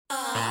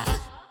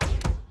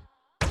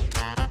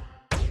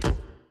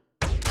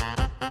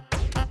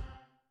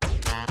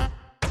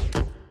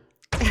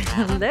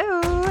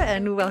Hello,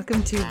 and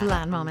welcome to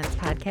Blonde Moments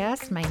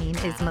Podcast. My name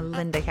is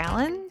Melinda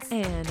Collins.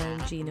 And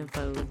I'm Gina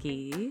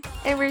Vogie.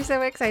 And we're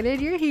so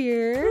excited you're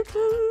here.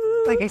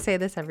 Woo-hoo. Like I say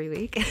this every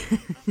week.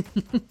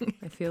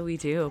 I feel we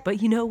do.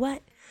 But you know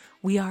what?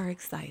 We are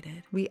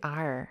excited. We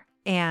are.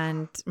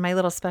 And my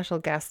little special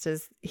guest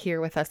is here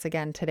with us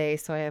again today.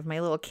 So I have my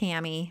little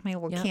Cammy, my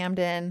little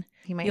Camden.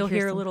 You'll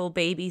hear little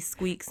baby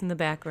squeaks in the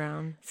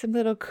background. Some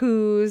little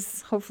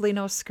coos. Hopefully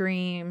no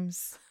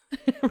screams.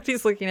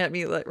 He's looking at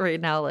me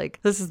right now like,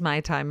 this is my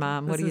time,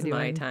 Mom. What are you doing?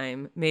 This is my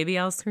time. Maybe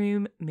I'll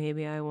scream.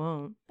 Maybe I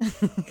won't.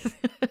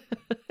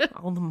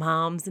 All the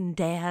moms and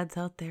dads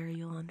out there,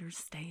 you'll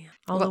understand.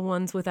 All the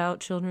ones without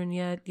children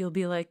yet, you'll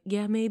be like,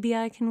 yeah, maybe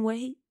I can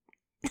wait.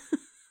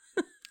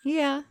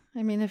 Yeah.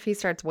 I mean, if he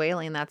starts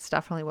wailing, that's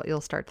definitely what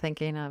you'll start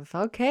thinking of.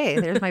 Okay,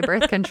 there's my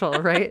birth control,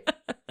 right?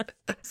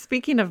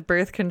 Speaking of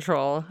birth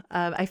control,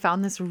 I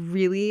found this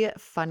really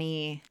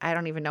funny, I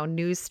don't even know,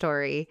 news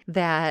story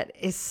that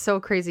is so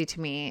crazy to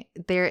me.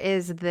 There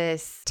is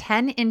this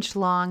 10-inch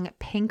long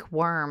pink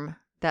worm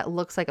that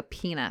looks like a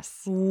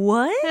penis.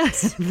 What?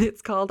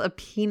 It's called a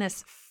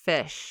penis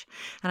fish.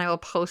 And I will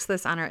post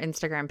this on our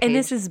Instagram page. And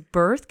this is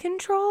birth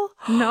control?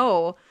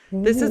 No,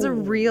 this is a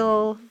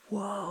real,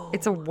 Whoa.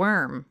 it's a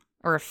worm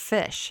or a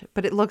fish,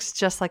 but it looks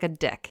just like a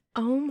dick.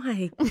 Oh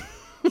my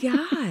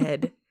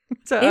God.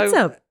 So It's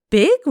a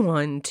big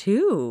one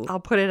too. I'll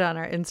put it on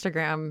our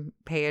Instagram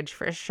page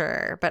for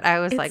sure. But I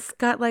was It's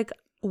got like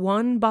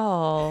one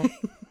ball.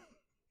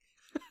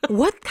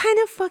 What kind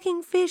of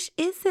fucking fish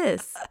is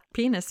this?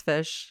 Penis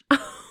fish.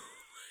 Oh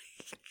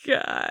my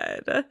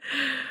God.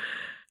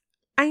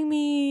 I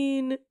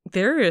mean,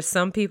 there are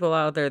some people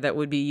out there that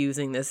would be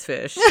using this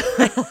fish.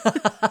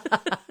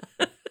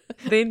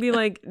 They'd be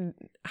like,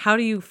 how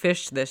do you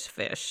fish this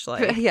fish?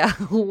 Like, Yeah.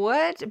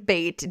 What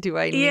bait do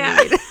I need? yeah.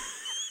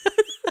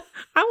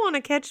 I want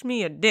to catch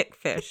me a dick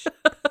fish.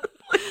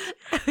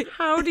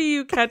 How do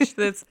you catch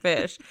this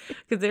fish?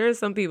 Because there are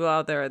some people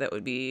out there that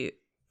would be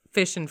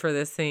fishing for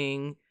this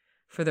thing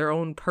for their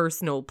own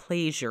personal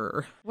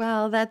pleasure.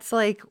 Well, that's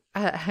like,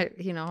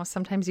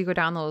 sometimes you go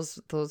down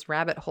those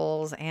rabbit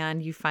holes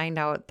and you find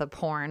out the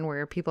porn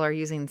where people are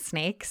using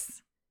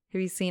snakes.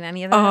 Have you seen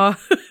any of that?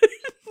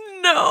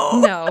 No.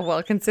 No.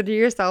 Well, consider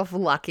yourself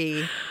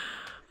lucky.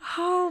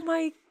 Oh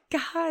my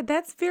God.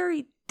 That's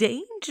very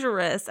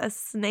dangerous. A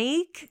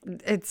snake?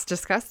 It's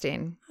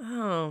disgusting.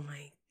 Oh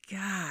my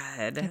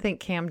God. I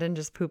think Camden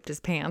just pooped his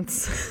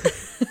pants.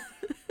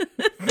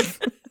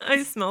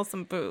 I smell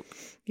some poop.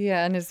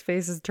 Yeah, and his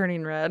face is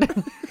turning red.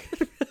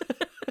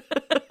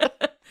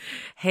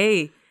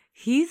 Hey,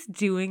 he's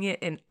doing it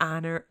in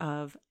honor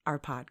of our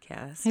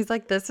podcast. He's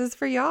like, this is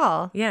for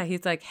y'all. Yeah,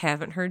 he's like,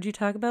 haven't heard you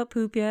talk about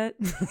poop yet,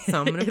 so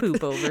I'm going to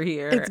poop over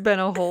here. It's been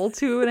a whole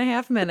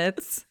 2.5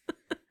 minutes.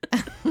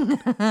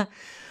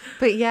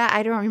 But yeah,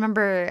 I don't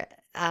remember.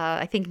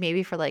 I think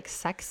maybe for like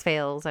sex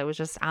fails, I was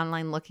just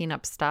online looking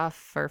up stuff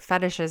for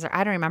fetishes, or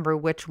I don't remember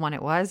which one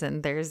it was.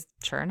 And there's,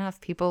 sure enough,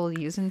 people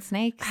using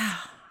snakes.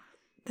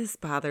 This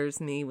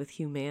bothers me with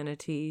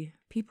humanity.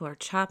 People are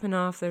chopping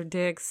off their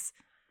dicks,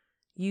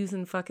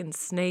 using fucking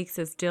snakes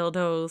as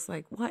dildos.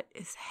 Like, what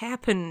has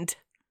happened?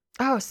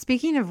 Oh,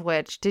 speaking of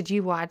which, did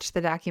you watch the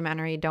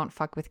documentary Don't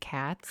Fuck with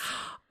Cats?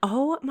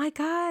 Oh my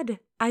God.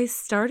 I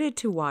started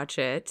to watch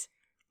it.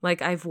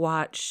 Like, I've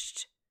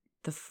watched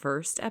the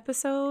first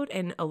episode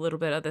and a little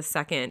bit of the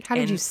second. How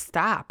did you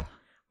stop?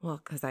 Well,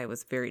 because I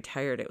was very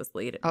tired. It was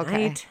late at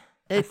Okay. night.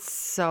 It's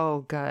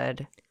so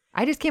good.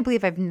 I just can't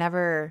believe I've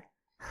never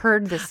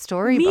heard this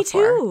story Me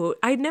before. too.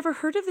 I'd never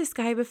heard of this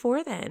guy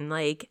before then.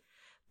 Like,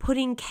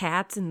 putting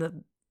cats in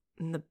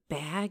the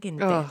bag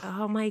and Ugh.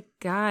 oh my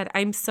God.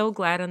 I'm so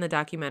glad on the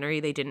documentary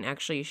they didn't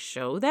actually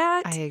show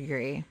that. I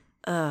agree.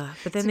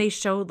 But then they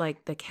showed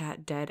like the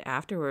cat dead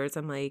afterwards.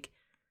 I'm like,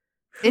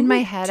 who In my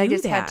would head, I do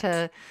just had that?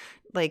 to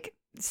like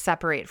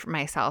separate from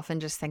myself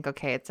and just think,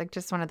 okay, it's like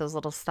just one of those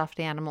little stuffed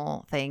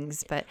animal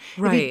things. But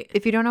Right.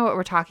 if you don't know what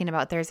we're talking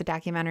about, there's a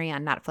documentary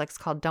on Netflix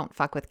called Don't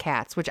Fuck with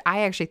Cats, which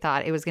I actually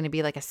thought it was going to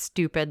be like a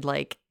stupid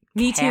like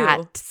Me too.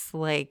 cats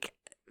like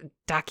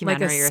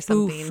documentary Like a or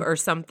spoof something. or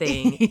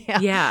something.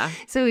 Yeah.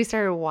 So we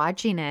started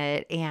watching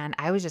it and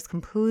I was just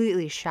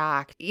completely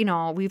shocked. You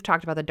know, we've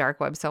talked about the dark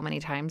web so many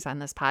times on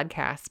this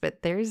podcast,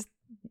 but there's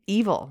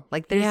evil.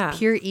 Like there's Yeah,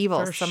 pure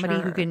evil. for Somebody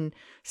who sure. can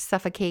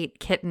suffocate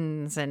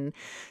kittens. And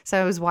so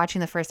I was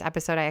watching the first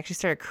episode. I actually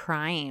started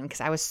crying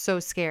because I was so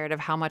scared of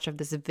how much of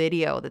this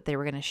video that they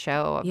were going to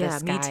show of Yeah,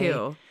 this me guy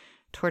too.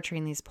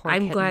 torturing these poor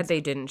I'm kittens. glad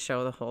they didn't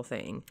show the whole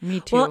thing. Me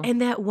too. Well,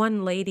 and that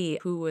one lady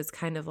who was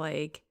kind of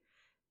like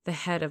the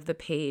head of the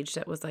page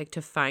that was like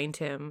to find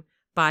him,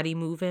 Body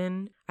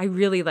Movin'. I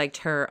really liked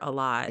her a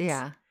lot.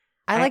 yeah.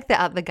 I like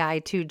the guy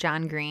too,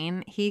 John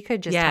Green. He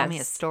could just tell me a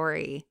Yes.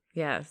 story.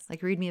 Yes.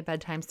 Like, read me a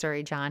bedtime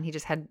story, John. He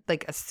just had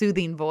like a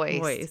soothing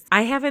voice.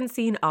 I haven't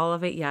seen all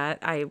of it yet.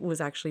 I was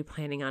actually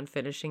planning on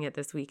finishing it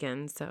this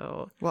weekend.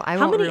 So, Well, I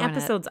how won't many ruin it.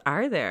 episodes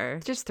are there?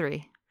 Just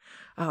 3.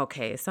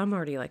 Okay, so I'm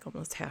already like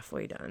almost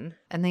halfway done.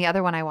 And the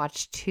other one I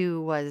watched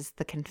too was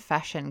The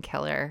Confession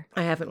Killer.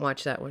 I haven't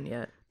watched that one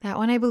yet. That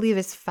one I believe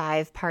is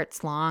 5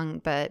 parts long,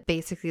 but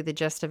basically the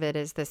gist of it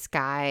is this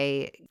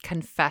guy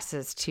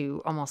confesses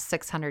to almost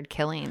 600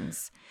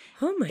 killings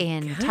Oh my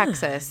in God.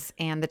 Texas,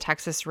 and the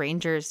Texas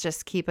Rangers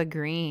just keep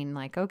agreeing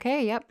like,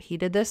 okay, yep, he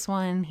did this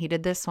one,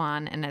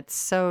 and it's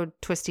so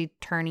twisty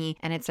turny,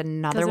 and it's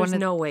another one. There's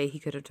no way he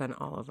could have done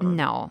all of them.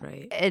 No,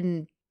 right?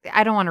 And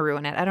I don't want to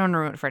ruin it. I don't want to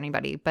ruin it for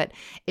anybody, but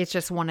it's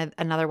just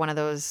another one of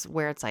those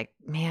where it's like,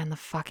 man, the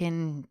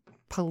fucking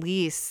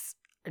police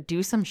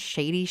do some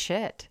shady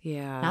shit.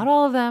 Yeah. Not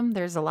all of them.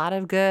 There's a lot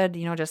of good,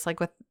 just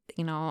like with,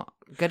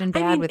 good and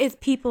bad. I mean, with it's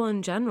people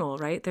in general,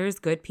 right? There's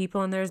good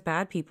people and there's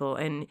bad people.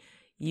 And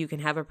you can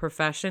have a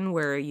profession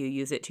where you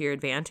use it to your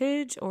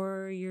advantage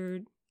or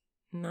you're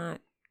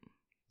not.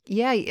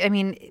 Yeah, I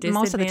mean,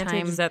 most of the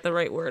time. Is that the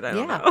right word? I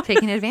don't know.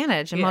 Taking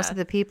advantage. And most Yeah. of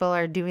the people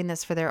are doing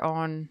this for their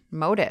own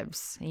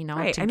motives,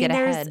 Right. to get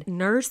there's ahead.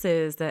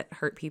 nurses that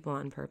hurt people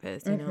on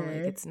purpose. Like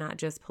it's not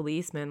just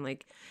policemen.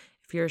 Like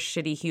if you're a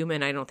shitty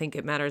human, I don't think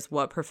it matters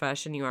what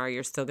profession you are,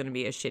 you're still going to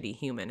be a shitty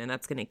human. And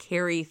that's going to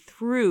carry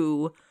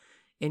through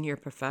in your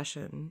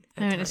profession.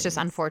 I mean, it's just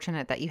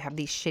unfortunate that you have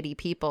these shitty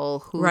people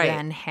who Right.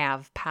 then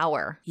have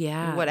power.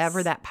 Yes.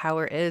 Whatever that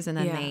power is, and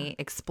then Yeah. they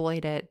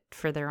exploit it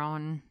for their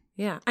own.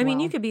 Yeah. I mean,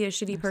 you Well, could be a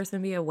shitty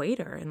person, be a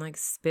waiter and like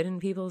spit in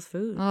people's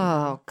food.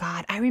 Oh,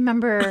 God. I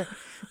remember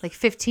like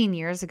 15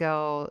 years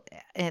ago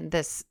in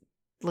this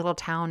little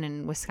town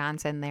in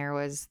Wisconsin, there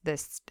was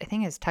this, I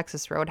think it's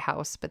Texas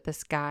Roadhouse, but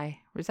this guy,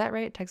 was that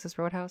right? Texas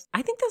Roadhouse?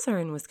 I think those are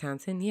in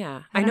Wisconsin.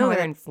 Yeah. I I don't know know they're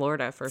where in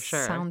Florida for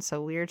sure. Sounds so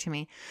weird to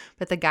me.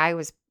 But the guy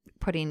was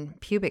putting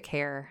pubic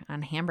hair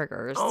on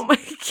hamburgers. Oh my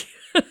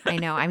God. I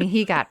know. I mean,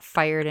 he got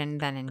fired and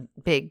then in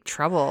big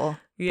trouble.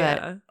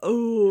 Yeah.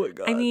 Oh my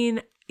God. I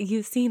mean,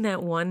 you've seen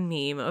that one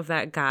meme of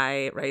that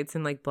guy, right? It's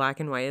in like black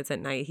and white. It's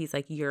at night. He's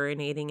like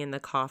urinating in the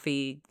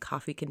coffee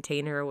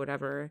container or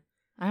whatever.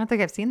 I don't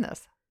think I've seen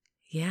this.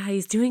 Yeah,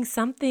 he's doing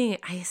something.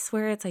 I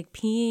swear it's like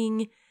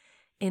peeing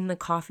in the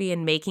coffee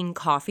and making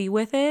coffee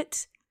with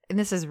it. And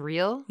this is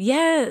real?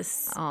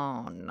 Yes.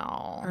 Oh,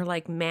 no. Or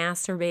like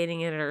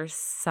masturbating it or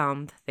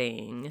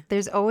something.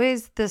 There's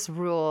always this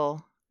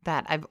rule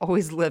that I've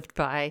always lived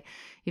by.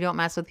 You don't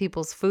mess with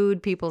people's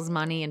food, people's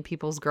money, and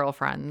people's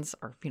girlfriends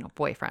or,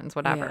 boyfriends,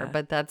 whatever. Yeah.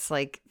 But that's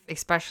like,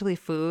 especially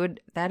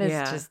food, that is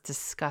Yeah. just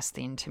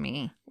disgusting to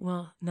me.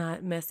 Well,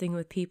 not messing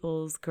with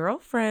people's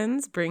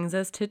girlfriends brings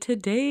us to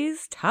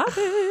today's topic.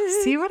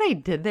 See what I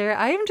did there?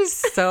 I am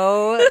just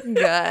so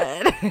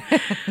good.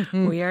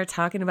 We are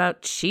talking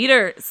about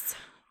cheaters.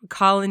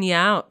 Calling you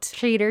out.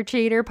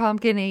 Cheater,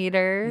 pumpkin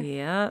eater.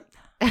 Yep.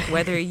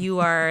 Whether you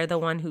are the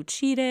one who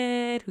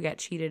cheated, who got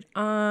cheated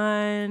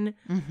on,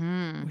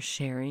 Mm-hmm. we're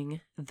sharing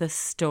the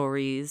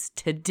stories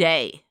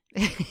today.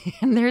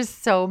 And there's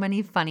so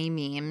many funny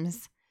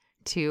memes,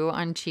 too,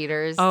 on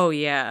cheaters. Oh,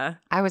 yeah.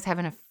 I was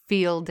having a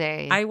field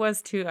day. I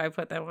was too. I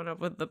put that one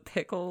up with the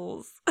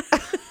pickles.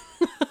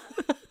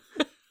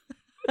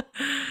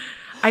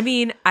 I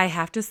mean, I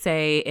have to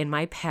say, in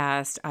my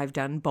past, I've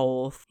done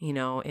both.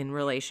 In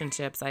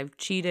relationships, I've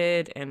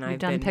cheated and I've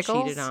done been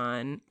pickles? cheated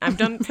on. I've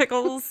done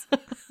pickles.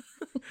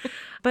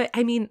 But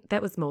I mean,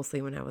 that was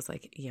mostly when I was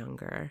like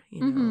younger,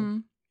 Mm-hmm.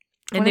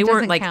 And When they it weren't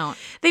doesn't like count.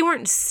 they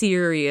weren't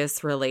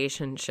serious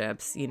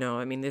relationships,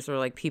 I mean, these were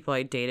like people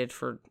I dated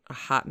for a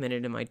hot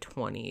minute in my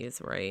 20s,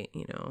 right?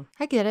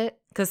 I get it.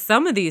 Because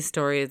some of these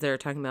stories they're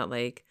talking about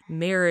like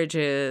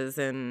marriages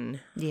and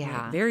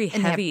Yeah. like, very And they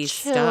have heavy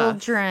stuff.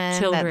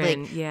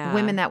 Children, yeah.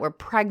 women that were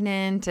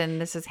pregnant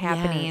and this is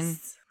happening.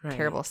 Yes, right.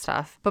 Terrible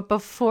stuff. But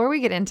before we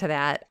get into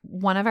that,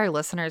 one of our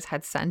listeners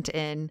had sent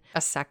in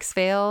a sex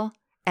fail,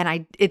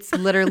 and it's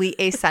literally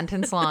a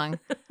sentence long.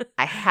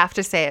 I have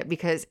to say it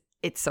because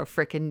it's so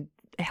freaking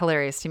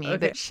hilarious to me. Okay.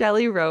 But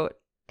Shelly wrote,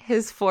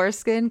 his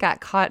foreskin got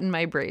caught in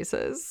my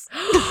braces.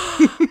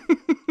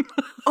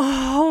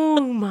 Oh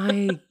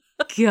my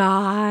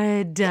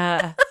God.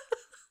 That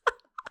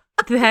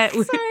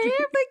would Sorry, I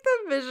have like the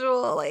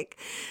visual, like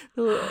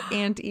the little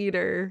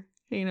anteater,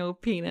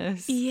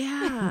 penis.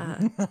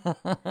 Yeah.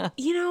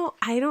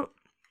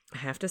 I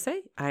have to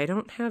say, I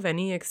don't have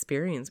any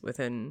experience with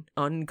an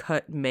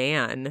uncut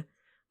man.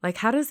 Like,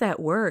 how does that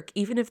work?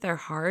 Even if they're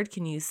hard,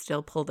 can you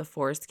still pull the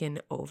foreskin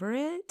over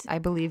it? I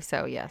believe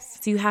so, yes.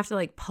 So you have to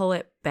like pull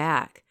it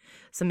back.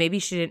 So maybe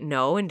she didn't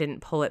know and didn't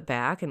pull it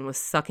back and was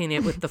sucking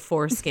it with the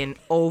foreskin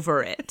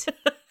over it.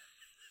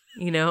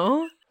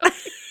 Oh my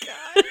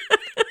God.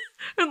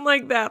 And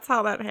like, that's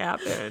how that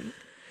happened.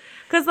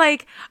 Because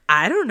like,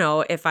 I don't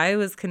know if I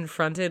was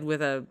confronted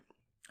with a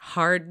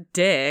hard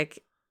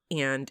dick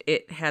and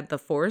it had the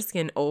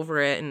foreskin over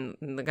it and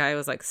the guy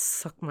was like,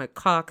 suck my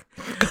cock.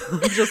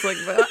 Just like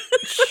that.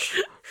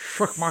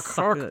 Suck my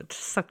cock.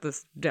 Suck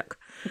this dick.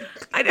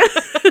 I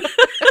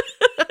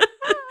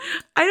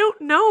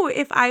don't know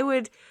if I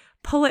would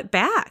pull it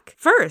back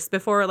first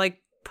before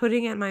like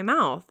putting it in my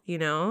mouth,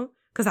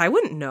 because I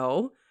wouldn't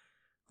know.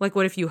 Like,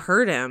 what if you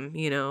hurt him?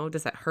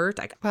 Does that hurt?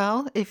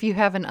 Well, if you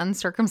have an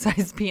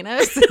uncircumcised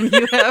penis and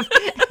you have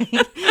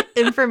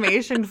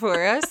information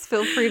for us,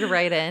 feel free to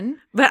write in.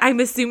 But I'm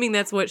assuming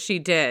that's what she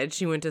did.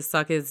 She went to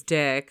suck his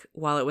dick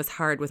while it was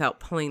hard without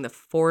pulling the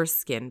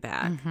foreskin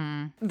back.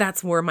 Mm-hmm.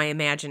 That's where my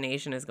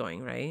imagination is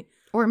going, right?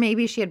 Or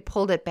maybe she had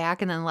pulled it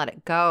back and then let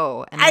it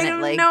go. And I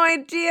then have no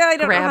idea. I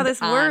don't know how grabbed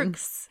this on.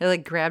 works.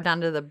 It grabbed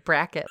onto the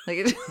bracket.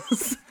 It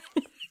just...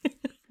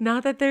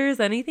 Not that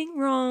there's anything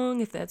wrong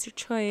if that's your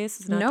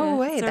choice. It's not No to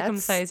way,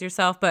 circumcise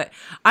yourself. But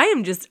I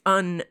am just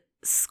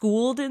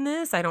unschooled in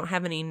this. I don't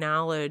have any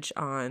knowledge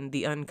on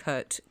the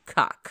uncut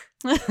cock.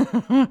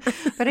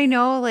 But I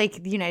know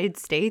the United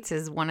States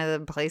is one of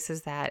the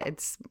places that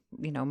it's,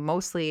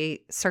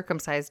 mostly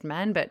circumcised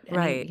men. But,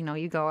 right.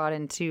 You go out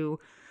into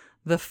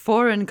the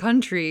foreign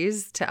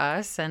countries to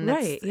us and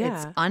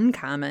it's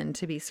uncommon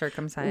to be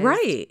circumcised.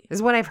 Right.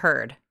 Is what I've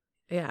heard.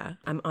 Yeah.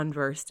 I'm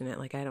unversed in it.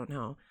 I don't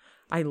know.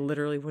 I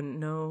literally wouldn't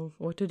know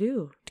what to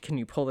do. Can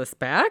you pull this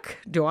back?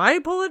 Do I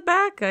pull it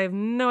back? I have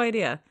no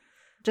idea.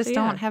 Just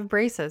don't have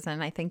braces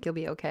and I think you'll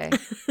be okay.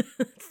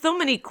 So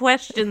many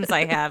questions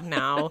I have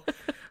now.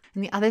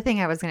 And the other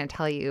thing I was going to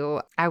tell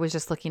you, I was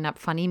just looking up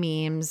funny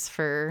memes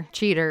for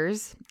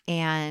cheaters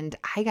and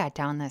I got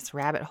down this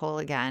rabbit hole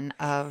again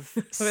of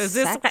Is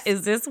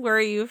this where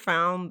you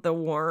found the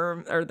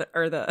worm or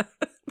the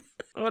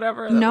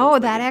whatever? No,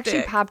 that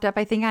actually popped up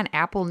I think on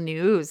Apple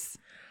News.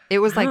 It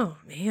was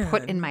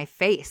put in my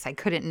face. I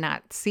couldn't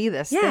not see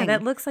this thing. Yeah,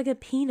 that looks like a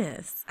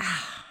penis.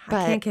 I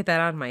can't get that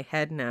out of my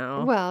head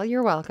now. Well,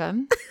 you're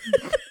welcome.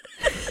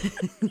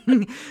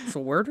 So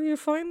where do you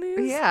find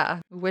these? Yeah.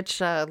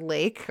 Which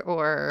lake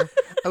or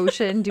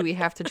ocean do we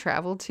have to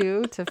travel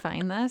to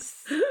find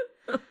this?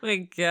 Oh my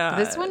God.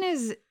 This one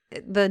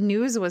the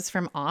news was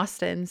from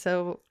Austin,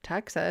 so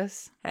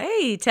Texas.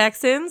 Hey,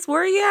 Texans,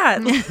 where are you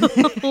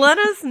at? Let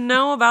us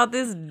know about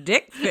this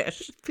dick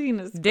fish.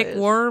 Penis dick fish.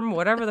 Worm,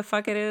 whatever the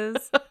fuck it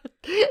is.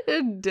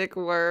 Dick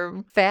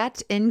worm.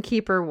 Fat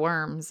innkeeper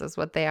worms is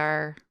what they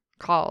are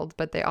called,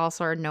 but they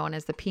also are known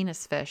as the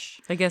penis fish.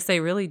 I guess they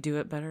really do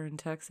it better in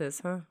Texas,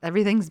 huh?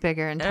 Everything's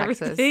bigger in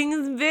Texas.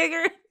 Everything's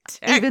bigger in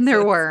Texas. Even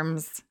their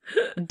worms.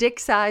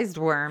 Dick-sized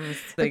worms.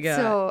 Got.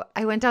 So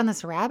I went down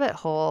this rabbit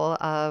hole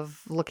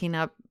of looking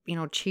up,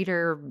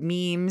 cheater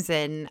memes,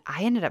 and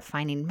I ended up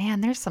finding,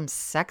 man, there's some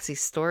sexy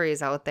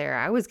stories out there.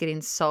 I was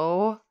getting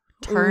so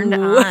turned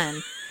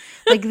on.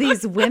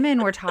 These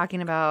women were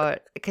talking about,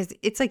 because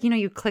it's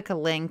you click a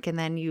link and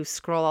then you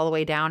scroll all the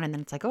way down and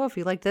then it's if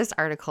you like this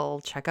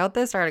article, check out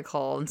this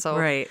article. And so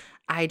right.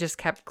 I just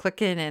kept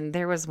clicking and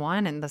there was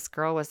one and this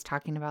girl was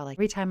talking about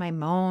every time I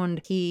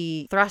moaned,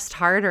 he thrust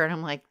harder. And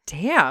I'm like,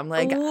 damn,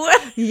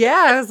 what?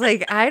 Yeah, I was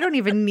I don't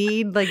even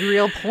need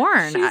real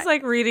porn. She's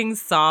reading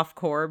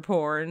softcore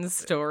porn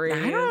stories.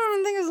 I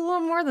don't think it's a little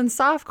more than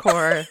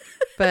softcore,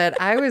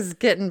 but I was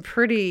getting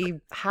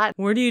pretty hot.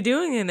 What are you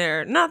doing in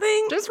there?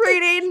 Nothing. Just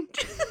reading.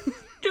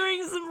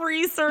 Doing some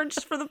research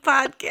for the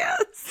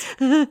podcast.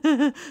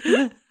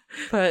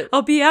 But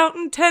I'll be out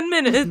in 10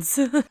 minutes.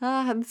 Some of them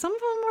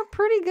were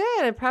pretty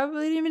good. I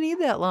probably didn't even need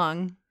that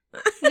long.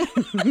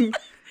 Me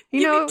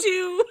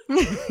too.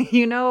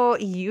 You know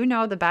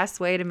the best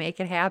way to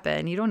make it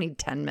happen. You don't need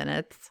 10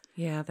 minutes.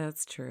 Yeah,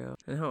 that's true.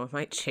 No, I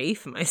might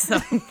chafe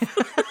myself.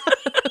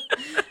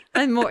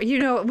 I'm more,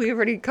 we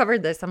already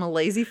covered this. I'm a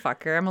lazy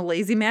fucker. I'm a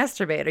lazy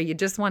masturbator. You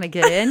just want to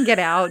get in, get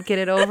out, get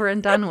it over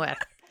and done with.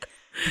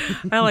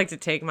 I like to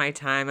take my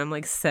time.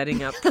 I'm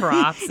setting up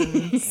props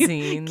and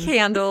scenes.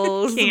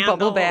 Candles,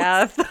 bubble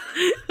bath.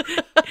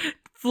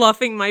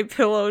 Fluffing my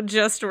pillow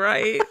just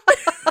right.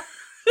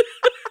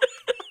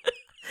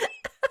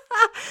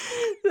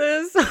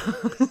 This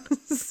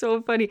is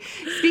so funny.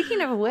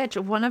 Speaking of which,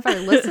 one of our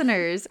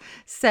listeners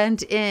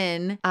sent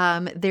in,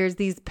 there's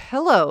these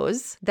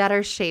pillows that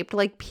are shaped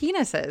like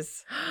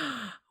penises.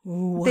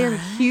 What? They're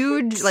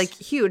huge,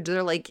 huge.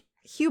 They're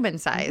human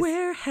size.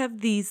 Where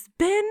have these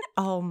been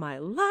all my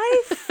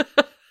life?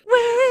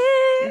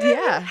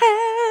 Where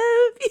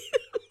have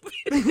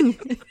you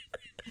been?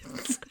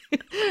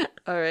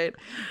 All right.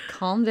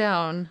 Calm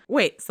down.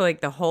 Wait, so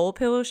the whole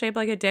pillow shaped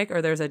like a dick,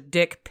 or there's a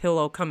dick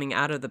pillow coming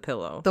out of the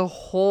pillow? The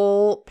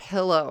whole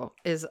pillow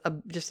is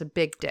just a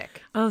big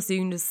dick. Oh, so you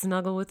can just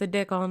snuggle with the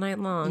dick all night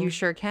long. You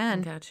sure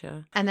can.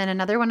 Gotcha. And then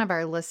another one of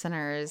our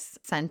listeners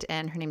sent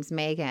in, her name's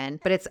Megan,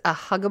 but it's a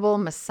huggable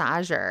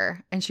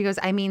massager. And she goes,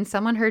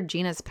 someone heard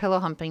Gina's pillow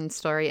humping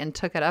story and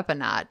took it up a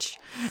notch.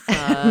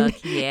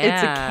 Fuck yeah.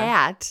 It's a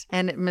cat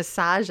and it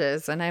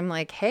massages. And I'm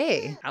like,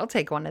 hey, I'll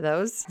take one of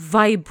those.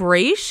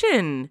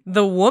 Vibration.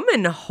 The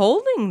woman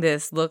holding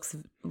this looks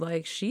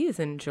like she is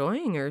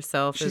enjoying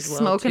herself. She's as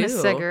well, smoking too. a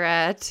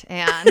cigarette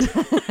and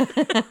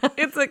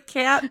It's a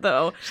cat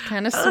though. She's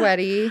kind of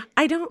sweaty.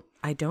 I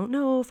don't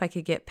know if I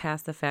could get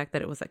past the fact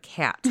that it was a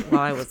cat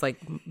while I was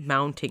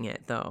mounting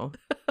it though.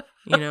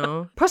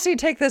 Pussy,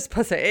 take this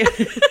pussy.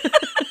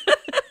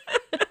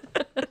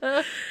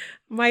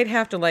 Might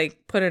have to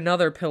put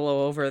another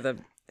pillow over the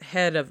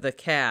head of the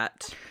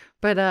cat.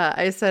 But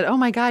I said, oh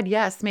my God,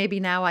 yes, maybe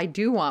now I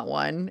do want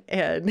one.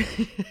 And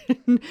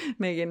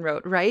Megan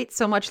wrote, right?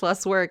 So much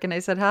less work. And I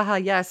said, haha,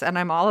 yes. And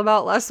I'm all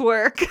about less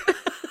work.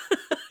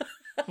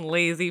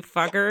 Lazy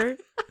fucker.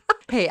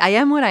 Hey, I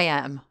am what I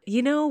am.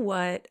 You know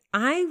what?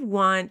 I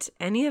want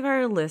any of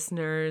our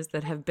listeners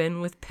that have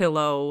been with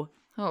pillow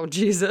Oh,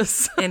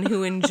 Jesus. and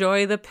who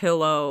enjoy the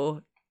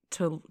pillow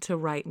to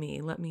write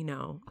me. Let me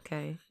know,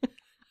 okay?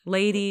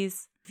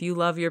 Ladies, if you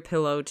love your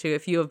pillow too,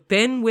 if you have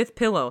been with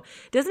pillow,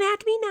 doesn't have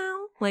to be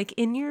now, like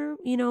in your,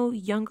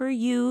 younger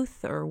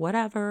youth or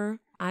whatever.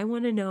 I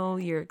want to know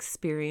your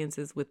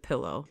experiences with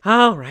pillow.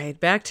 All right,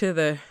 back to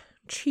the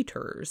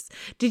Cheaters.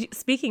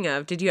 Speaking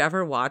of, did you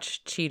ever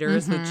watch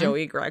Cheaters with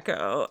Joey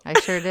Greco? I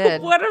sure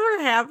did.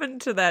 Whatever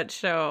happened to that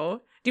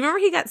show? Do you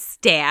remember he got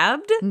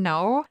stabbed?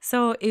 No.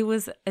 So it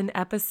was an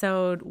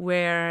episode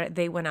where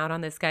they went out on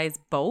this guy's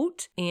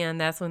boat,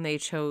 and that's when they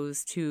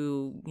chose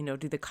to,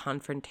 do the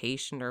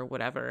confrontation or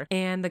whatever.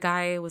 And the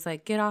guy was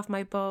like, get off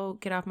my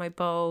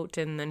boat,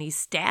 and then he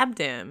stabbed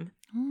him.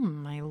 Oh,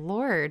 my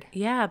Lord.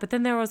 Yeah, but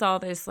then there was all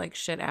this like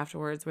shit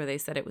afterwards where they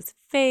said it was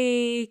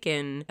fake,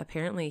 and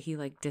apparently he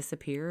like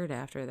disappeared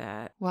after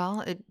that.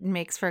 Well, it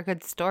makes for a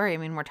good story. I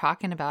mean, we're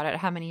talking about it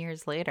how many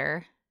years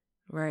later?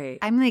 Right.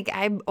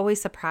 I'm always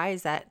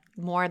surprised that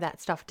more of that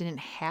stuff didn't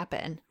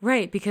happen.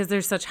 Right, because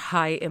there's such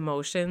high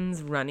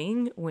emotions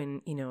running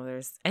when,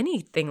 there's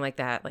anything like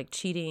that, like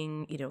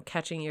cheating,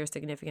 catching your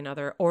significant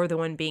other or the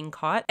one being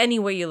caught. Any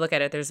way you look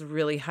at it, there's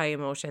really high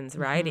emotions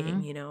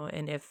riding,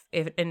 and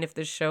if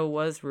the show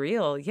was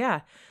real, yeah,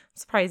 I'm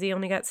surprised he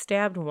only got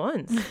stabbed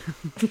once.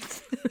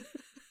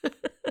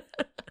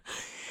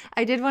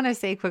 I did want to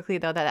say quickly,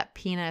 though, that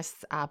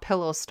penis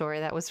pillow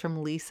story, that was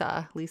from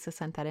Lisa. Lisa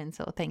sent that in,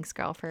 so thanks,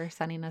 girl, for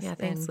sending us Yeah, in.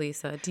 thanks,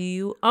 Lisa. Do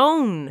you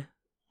own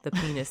the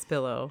penis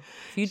pillow?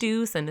 If you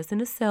do, send us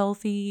in a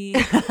selfie.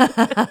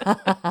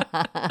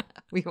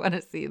 We want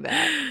to see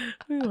that.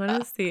 We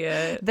want to see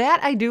it.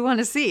 That I do want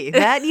to see.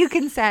 That you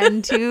can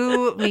send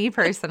to me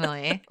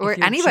personally or if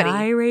you're anybody.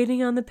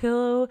 Gyrating on the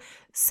pillow,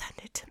 send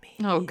it to me.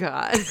 Oh,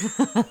 God.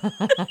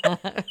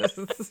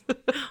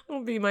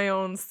 I'll be my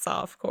own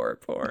softcore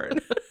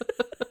porn.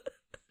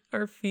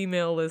 Our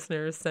female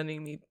listeners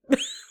sending me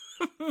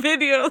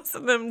videos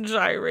of them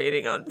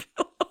gyrating on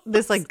pillows.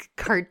 This like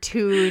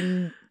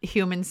cartoon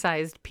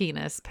human-sized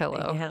penis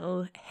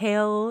pillow.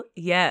 Hell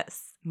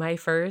yes. My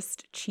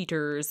first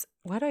Cheaters.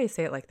 Why do I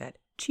say it like that?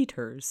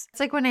 Cheaters. It's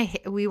like when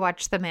we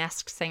watch The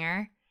Masked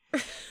Singer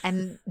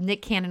and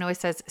Nick Cannon always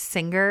says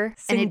singer.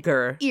 And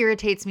it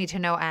irritates me to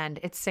no end.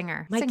 It's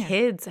singer. My singer.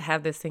 kids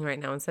have this thing right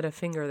now. Instead of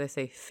finger, they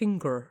say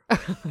finger.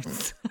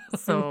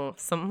 So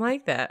something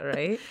like that,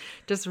 right?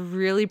 Just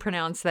really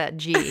pronounce that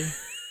G.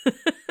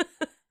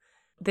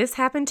 This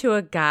happened to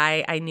a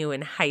guy I knew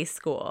in high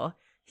school.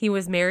 He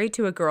was married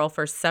to a girl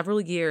for several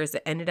years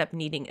that ended up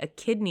needing a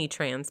kidney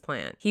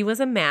transplant. He was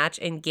a match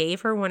and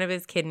gave her one of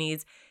his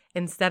kidneys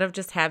instead of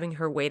just having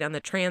her wait on the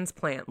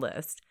transplant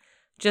list.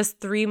 Just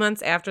 3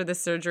 months after the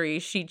surgery,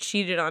 she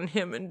cheated on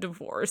him and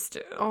divorced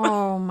him.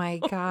 Oh, my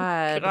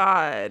God.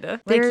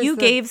 God. Like, you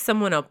gave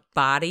someone a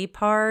body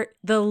part.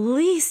 The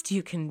least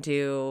you can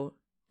do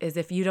is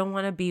if you don't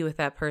want to be with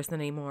that person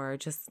anymore,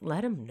 just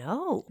let him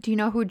know. Do you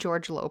know who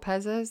George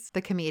Lopez is?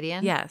 The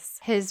comedian? Yes.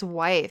 His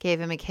wife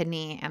gave him a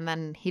kidney and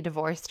then he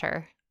divorced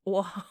her.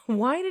 Well,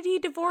 why did he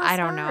divorce her? I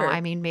don't know. I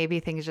mean, maybe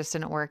things just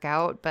didn't work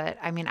out, but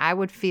I mean, I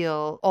would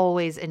feel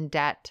always in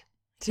debt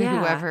to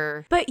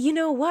whoever. But you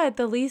know what?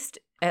 At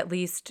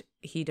least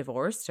he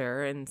divorced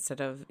her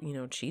instead of,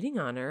 cheating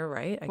on her,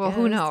 right? I guess.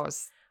 Who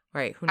knows?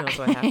 Right. Who knows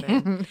what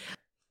happened?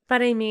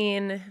 But I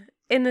mean,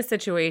 in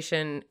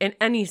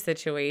any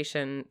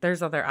situation,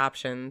 there's other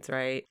options,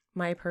 right?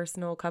 My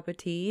personal cup of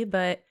tea,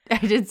 but I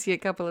did see a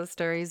couple of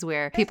stories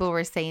where people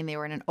were saying they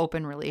were in an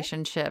open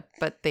relationship,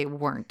 but they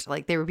weren't.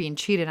 Like they were being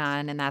cheated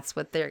on, and that's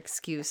what their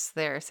excuse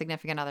their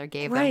significant other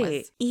gave them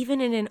was.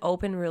 Even in an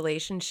open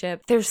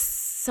relationship, there's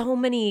so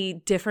many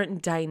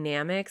different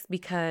dynamics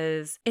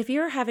because if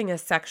you're having a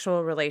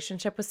sexual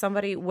relationship with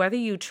somebody, whether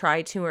you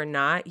try to or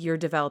not, you're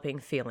developing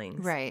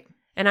feelings. Right.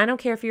 And I don't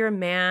care if you're a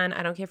man,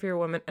 I don't care if you're a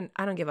woman, and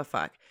I don't give a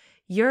fuck.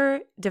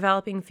 You're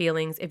developing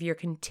feelings if you're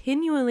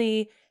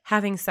continually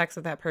having sex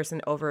with that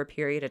person over a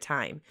period of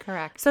time.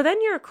 Correct. So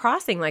then you're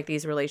crossing like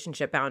these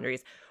relationship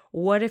boundaries.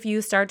 What if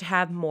you start to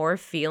have more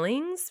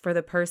feelings for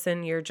the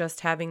person you're just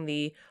having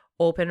the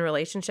open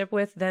relationship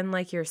with than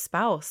like your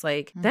spouse?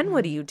 Like, then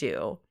what do you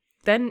do?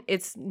 Then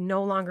it's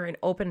no longer an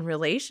open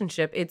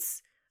relationship.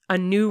 It's a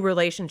new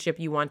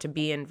relationship you want to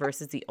be in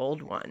versus the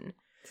old one.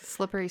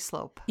 Slippery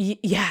slope.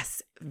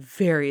 Yes,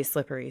 very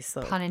slippery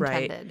slope. Pun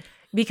intended. Right?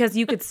 Because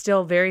you could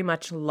still very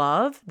much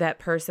love that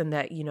person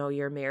that,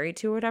 you're married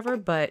to or whatever,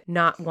 but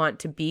not want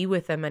to be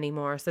with them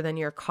anymore. So then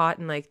you're caught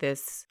in like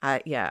this,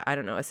 I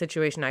don't know, a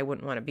situation I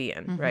wouldn't want to be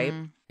in, right?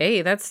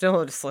 A, that's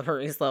still a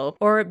slippery slope.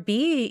 Or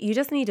B, you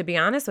just need to be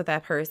honest with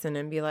that person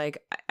and be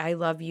like, I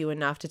love you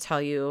enough to tell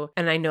you,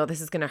 and I know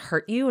this is going to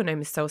hurt you, and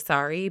I'm so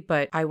sorry,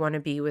 but I want to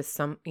be with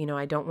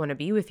I don't want to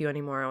be with you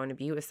anymore. I want to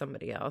be with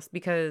somebody else.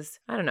 Because,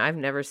 I don't know, I've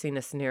never seen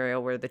a scenario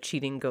where the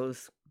cheating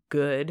goes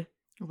good.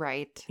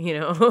 Right. You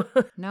know,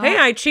 No. hey,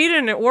 I cheated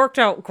and it worked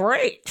out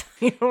great.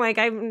 You know, like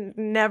I've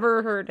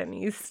never heard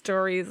any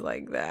stories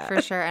like that.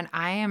 For sure. And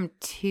I am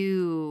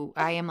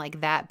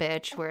like that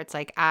bitch where it's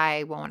like,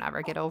 I won't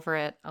ever get over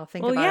it. I'll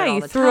think about it all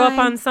you the threw up time.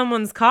 on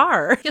someone's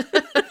car.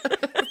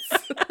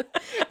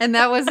 And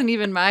that wasn't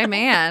even my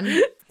man.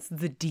 It's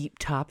the deep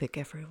topic,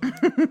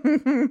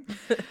 everyone.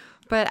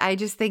 But I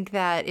just think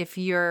that if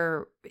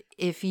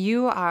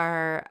you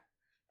are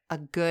a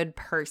good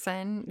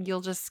person,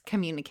 you'll just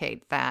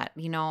communicate that,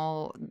 you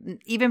know,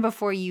 even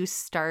before you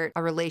start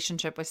a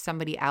relationship with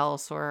somebody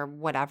else or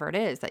whatever it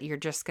is, that you're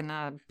just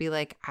gonna be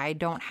like, I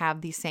don't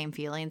have these same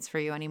feelings for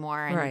you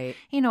anymore. And, Right.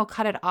 you know,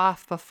 cut it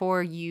off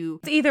before you.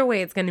 Either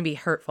way, it's going to be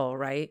hurtful,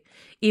 right?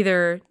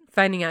 Either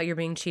finding out you're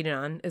being cheated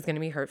on is going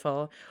to be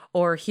hurtful,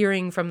 or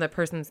hearing from the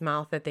person's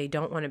mouth that they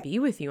don't want to be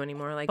with you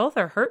anymore. Like, both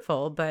are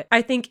hurtful, but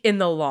I think in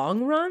the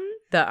long run,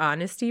 the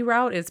honesty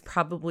route is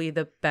probably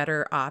the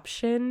better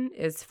option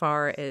as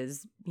far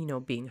as, you know,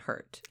 being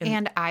hurt.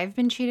 And I've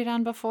been cheated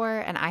on before,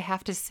 and I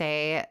have to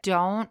say,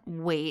 don't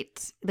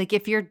wait. Like,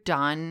 if you're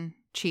done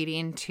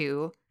cheating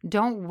too,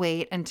 don't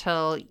wait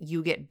until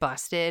you get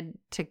busted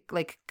to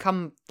like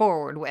come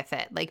forward with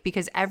it. Like,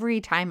 because every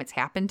time it's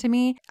happened to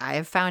me, I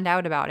have found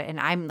out about it. And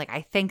I'm like,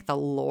 I thank the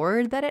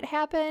Lord that it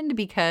happened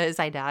because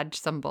I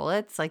dodged some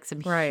bullets, like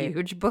some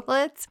huge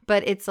bullets.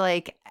 But it's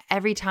like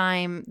every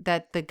time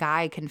that the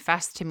guy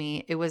confessed to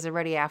me, it was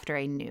already after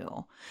I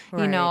knew,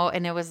 you know,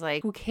 and it was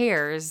like, who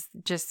cares?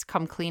 Just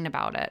come clean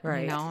about it,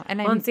 you know?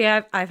 And see,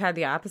 I've had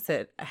the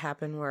opposite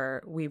happen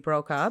where we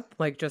broke up,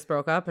 like just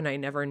broke up, and I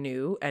never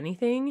knew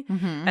anything.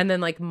 Mm-hmm. And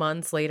then like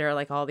months later,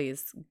 like all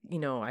these, you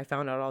know, I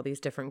found out all these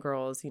different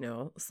girls, you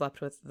know,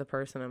 slept with the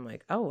person. I'm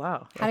like, oh,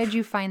 wow. How did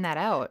you find that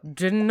out?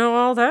 Didn't know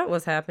all that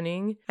was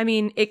happening. I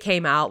mean, it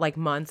came out like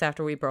months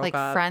after we broke up.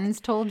 Like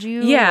friends told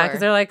you? Yeah, because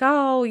they're like,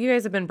 oh, you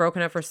guys have been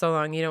broken up for so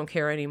long, you don't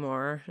care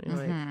anymore. And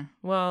you're like,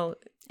 well,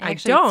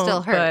 actually, I don't. it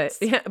still hurts.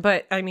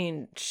 But I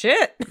mean,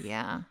 shit.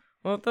 Yeah.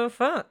 What the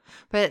fuck?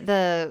 But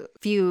the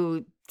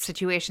few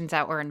situations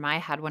that were in my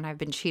head when I've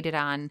been cheated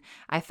on,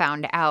 I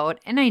found out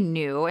and I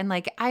knew. And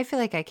like, I feel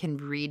like I can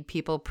read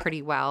people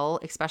pretty well,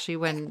 especially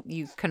when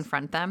you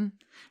confront them.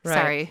 Right.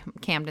 Sorry,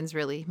 Camden's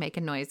really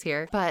making noise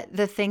here. But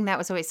the thing that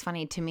was always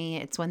funny to me,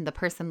 it's when the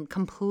person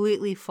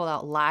completely full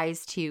out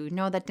lies to you.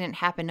 No, that didn't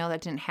happen. No, that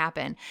didn't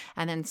happen.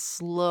 And then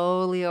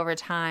slowly over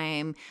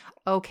time,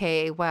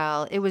 okay,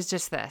 well, it was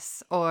just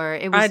this. Or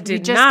it was, I did we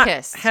just not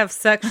kissed. have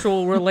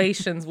sexual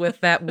relations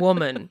with that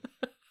woman.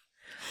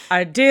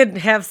 I did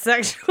have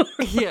sexual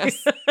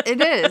Yes, it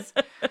is.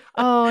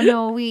 Oh,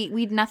 no, we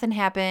nothing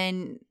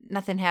happened.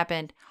 Nothing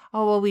happened.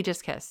 Oh, well, we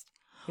just kissed.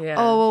 Yeah.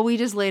 Oh, well, we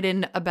just laid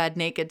in a bed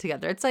naked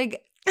together. It's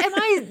like,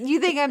 you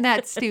think I'm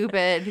that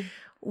stupid?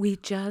 We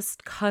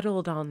just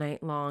cuddled all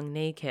night long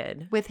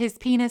naked. With his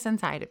penis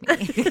inside of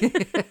me.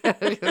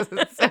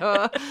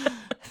 So,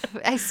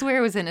 I swear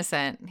it was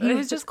innocent. He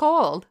was just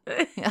cold.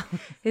 Yeah.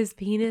 His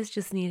penis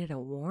just needed a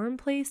warm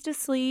place to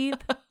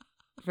sleep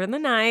for the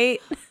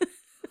night.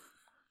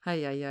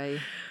 Ay, ay, ay.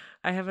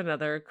 I have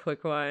another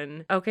quick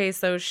one. Okay,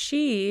 so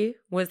she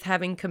was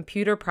having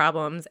computer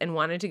problems and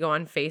wanted to go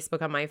on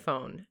Facebook on my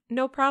phone.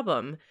 No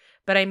problem.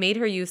 But I made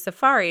her use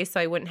Safari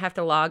so I wouldn't have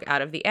to log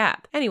out of the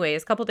app.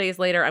 Anyways, a couple days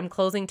later, I'm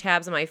closing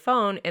tabs on my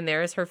phone and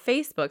there's her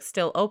Facebook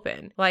still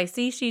open. Well, I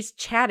see she's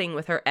chatting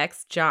with her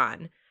ex,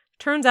 John.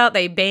 Turns out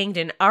they banged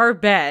in our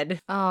bed.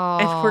 Oh.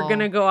 And we're going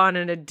to go on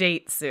a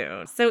date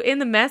soon. So in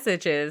the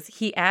messages,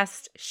 he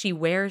asked she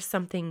wears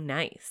something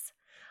nice.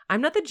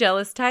 I'm not the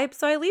jealous type,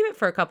 so I leave it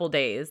for a couple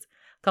days.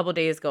 A couple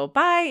days go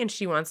by and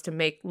she wants to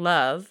make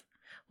love.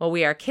 While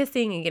we are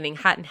kissing and getting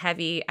hot and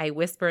heavy, I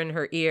whisper in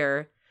her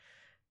ear,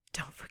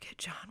 "Don't forget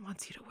John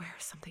wants you to wear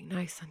something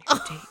nice on your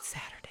date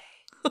Saturday."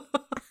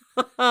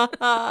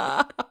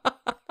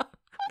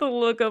 The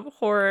look of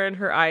horror in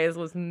her eyes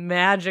was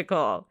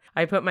magical.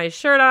 I put my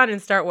shirt on and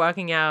start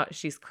walking out.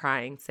 She's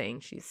crying,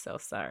 saying she's so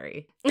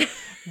sorry.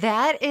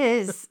 That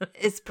is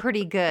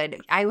pretty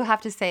good. I will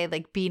have to say,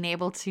 like, being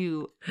able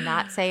to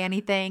not say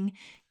anything,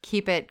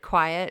 keep it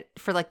quiet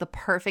for like the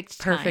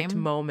perfect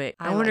moment.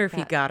 I wonder if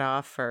he got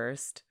off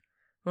first.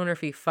 I wonder if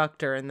he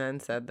fucked her and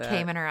then said that.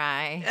 Came in her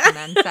eye and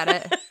then said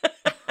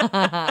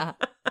it.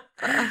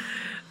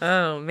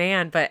 Oh,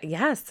 man. But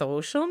yeah,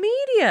 social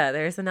media.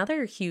 There's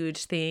another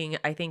huge thing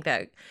I think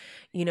that,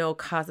 you know,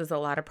 causes a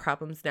lot of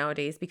problems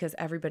nowadays because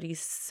everybody's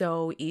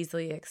so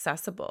easily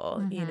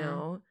accessible, you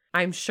know.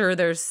 I'm sure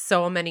there's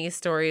so many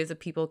stories of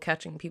people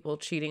catching people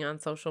cheating on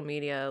social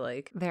media.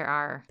 Like, there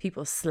are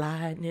people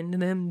sliding into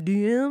them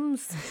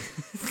DMs.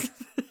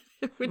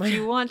 Would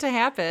you want to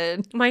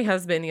happen? My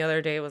husband the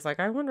other day was like,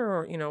 I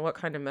wonder, you know, what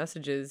kind of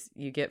messages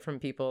you get from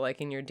people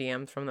like in your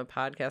DMs from the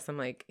podcast. I'm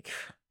like,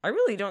 I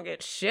really don't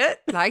get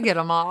shit. I get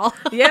them all.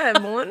 Yeah,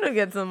 Melinda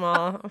gets them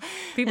all.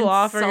 People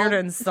offering her to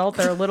insult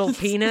their little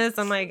penis.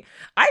 I'm like,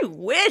 I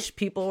wish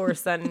people were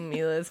sending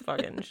me this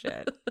fucking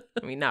shit.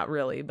 I mean, not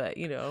really, but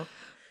you know.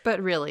 But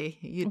really,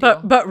 you do.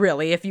 But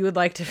really, if you would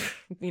like to,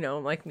 you know,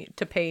 like me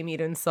to pay me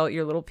to insult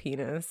your little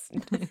penis,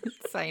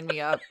 Sign me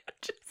up.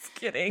 Just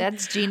kidding.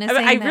 That's Gina I saying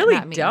mean, I that, really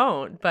not me.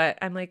 don't, but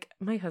I'm like,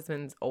 my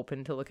husband's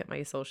open to look at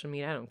my social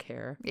media. I don't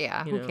care.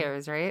 Yeah, You who know?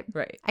 cares, right?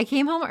 Right. I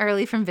came home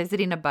early from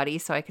visiting a buddy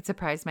so I could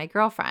surprise my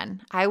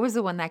girlfriend. I was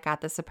the one that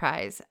got the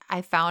surprise.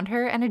 I found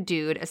her and a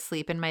dude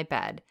asleep in my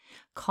bed.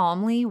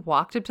 Calmly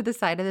walked up to the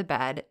side of the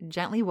bed,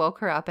 gently woke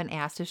her up and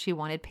asked if she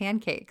wanted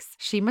pancakes.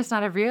 She must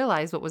not have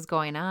realized what was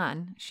going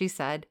on. She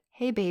said,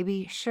 "Hey,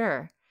 baby,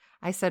 sure."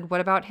 I said,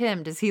 "What about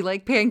him? Does he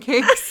like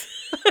pancakes?"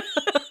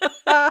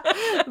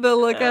 The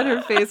look on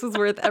her face was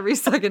worth every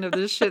second of the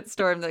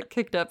shitstorm that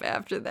kicked up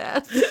after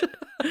that.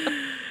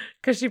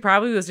 Because she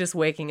probably was just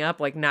waking up,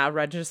 like not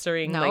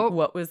registering like Nope.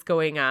 what was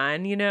going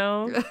on, you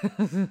know?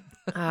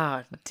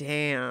 Oh,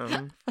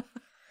 damn.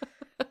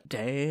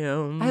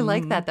 Damn. I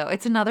like that though.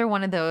 It's another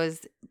one of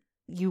those,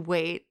 you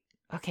wait,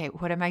 okay,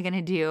 what am I going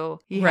to do?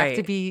 You have to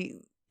Right.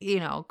 be,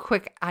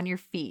 quick on your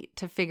feet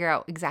to figure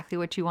out exactly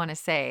what you want to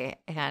say.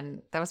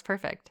 And that was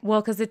perfect.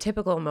 Well, because the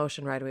typical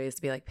emotion right away is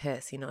to be like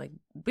piss, like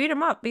beat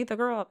him up, beat the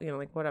girl up,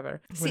 like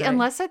whatever. See,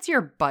 unless it's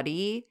your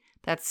buddy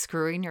that's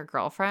screwing your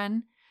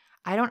girlfriend,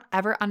 I don't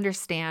ever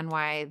understand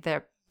why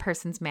the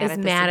person's mad is at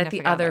the mad at the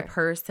significant other other.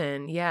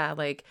 person. Yeah.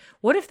 Like,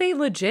 what if they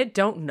legit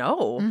don't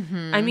know?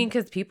 Mhm. I mean,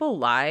 because people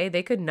lie.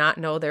 They could not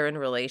know they're in a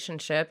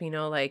relationship,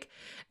 like,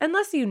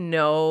 unless you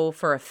know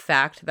for a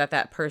fact that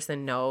that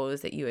person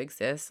knows that you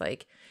exist,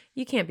 like,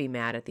 you can't be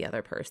mad at the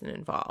other person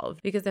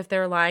involved. Because if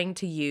they're lying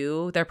to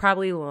you, they're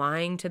probably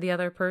lying to the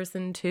other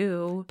person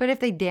too. But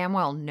if they damn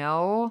well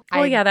know,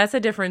 Well, yeah, that's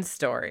a different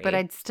story. but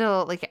I'd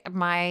still,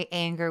 my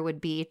anger would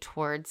be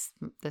towards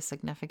the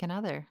significant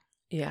other.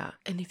 Yeah.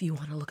 And if you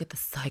want to look at the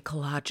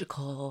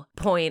psychological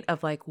point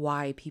of like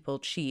why people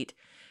cheat,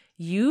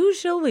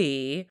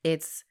 usually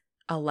it's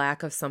a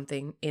lack of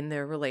something in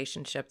their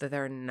relationship that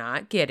they're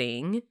not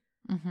getting,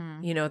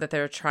 Mm-hmm. that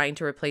they're trying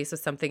to replace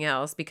with something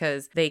else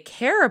because they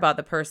care about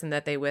the person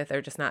that they with are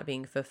just not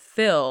being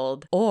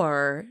fulfilled,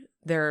 or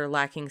they're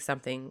lacking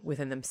something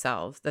within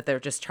themselves that they're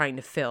just trying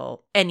to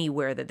fill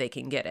anywhere that they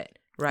can get it.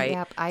 Right.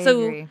 Yep, I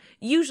so agree.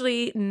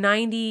 usually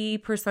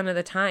 90% of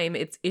the time,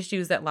 it's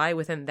issues that lie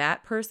within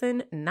that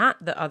person,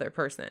 not the other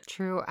person.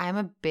 True. I'm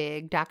a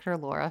big Dr.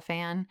 Laura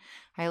fan.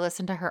 I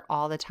listen to her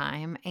all the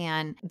time.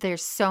 And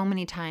there's so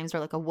many times where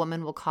like a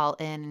woman will call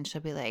in and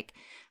she'll be like,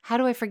 how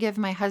do I forgive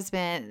my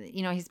husband?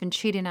 He's been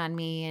cheating on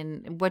me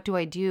and what do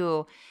I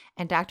do?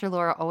 And Dr.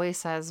 Laura always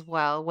says,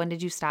 well, when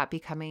did you stop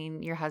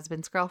becoming your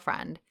husband's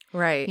girlfriend?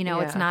 Right.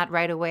 It's not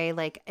right away,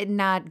 like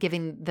not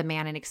giving the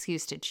man an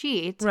excuse to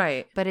cheat.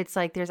 Right. But it's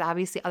like there's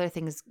obviously other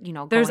things,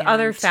 There's going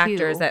other on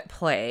factors too, at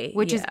play.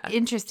 which is Yeah.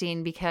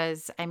 interesting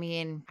because, I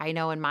mean, I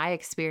know in my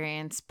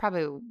experience,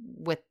 probably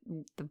with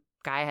the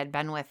guy I had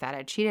been with that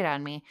had cheated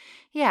on me.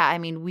 Yeah, I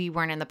mean, we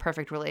weren't in the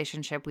perfect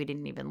relationship. We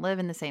didn't even live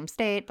in the same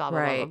state, blah, blah,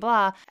 Right.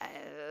 blah, blah,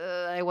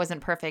 blah. I wasn't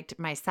perfect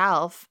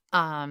myself.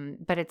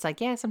 But it's like,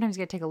 yeah, sometimes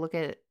you got to take a look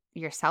at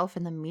yourself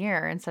in the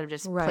mirror instead of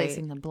just Right.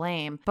 placing the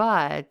blame.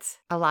 But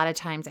a lot of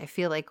times I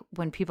feel like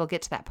when people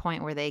get to that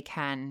point where they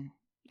can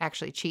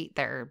actually cheat,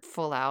 they're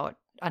full out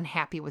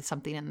unhappy with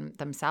something in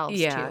themselves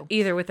too.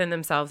 Either within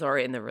themselves or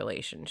in the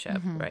relationship.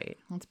 Mhm. Right.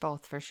 It's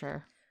both for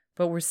sure.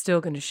 But we're still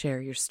going to share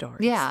your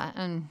stories. Yeah,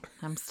 and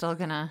I'm still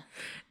gonna.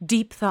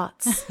 Deep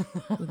thoughts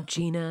with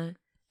Gina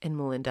and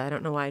Melinda. I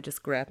don't know why I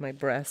just grabbed my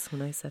breasts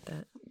when I said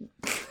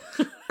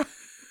that.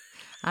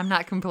 I'm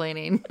not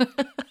complaining.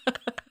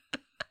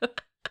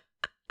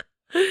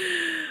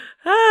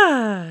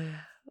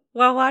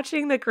 While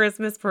watching the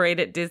Christmas parade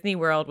at Disney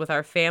World with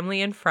our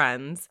family and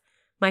friends,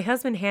 my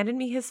husband handed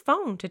me his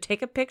phone to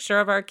take a picture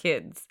of our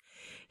kids.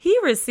 He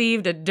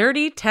received a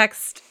dirty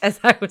text as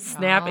I was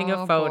snapping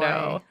a Oh,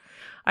 photo. boy.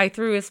 I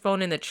threw his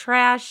phone in the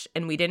trash,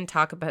 and we didn't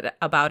talk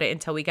about it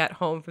until we got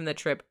home from the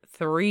trip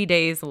 3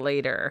 days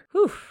later.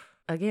 Whew.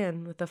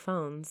 Again, with the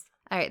phones.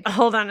 All right.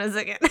 Hold on a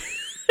second.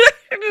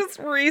 I just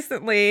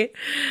recently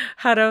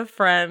had a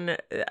friend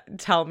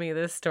tell me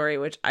this story,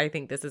 which I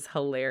think this is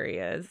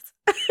hilarious.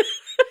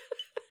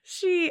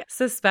 She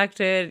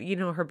suspected,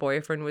 her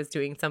boyfriend was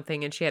doing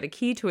something and she had a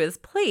key to his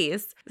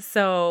place.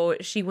 So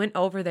she went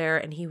over there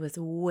and he was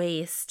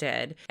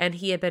wasted and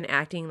he had been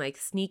acting like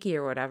sneaky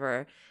or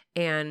whatever.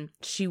 And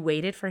she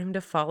waited for him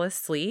to fall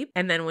asleep.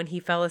 And then when he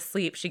fell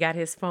asleep, she got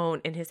his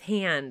phone in his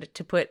hand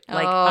to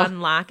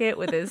unlock it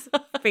with his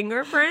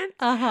fingerprint.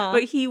 Uh-huh.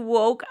 But he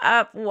woke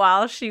up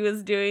while she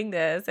was doing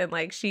this.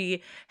 And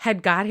she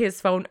had got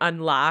his phone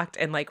unlocked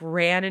and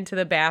ran into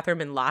the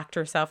bathroom and locked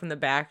herself in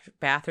the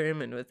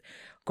bathroom and was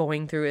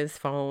going through his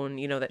phone,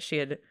 that she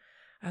had.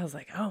 I was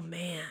like, oh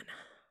man.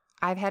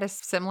 I've had a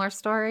similar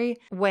story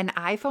when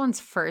iPhones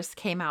first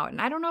came out,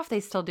 and I don't know if they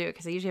still do it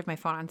because I usually have my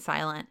phone on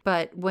silent,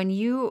 but when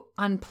you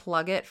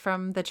unplug it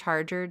from the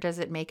charger, does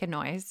it make a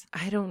noise?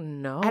 I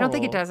don't know. I don't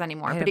think it does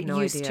anymore, I but have it no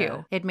used idea.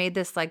 to. It made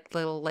this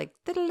little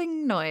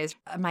diddling noise.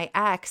 My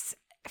ex,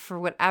 for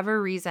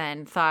whatever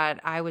reason, thought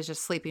I was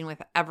just sleeping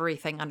with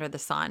everything under the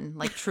sun,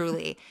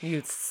 truly.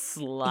 You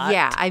slut.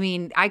 Yeah, I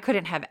mean, I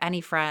couldn't have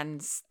any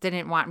friends,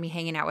 didn't want me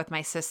hanging out with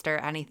my sister,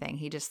 anything.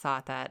 He just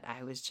thought that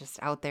I was just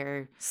out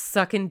there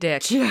Sucking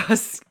dick.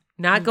 just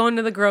Not going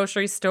to the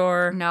grocery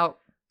store. No.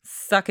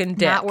 Sucking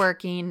dick. Not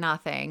working,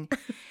 nothing.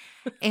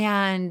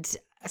 And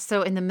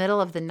so in the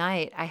middle of the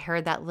night, I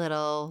heard that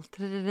little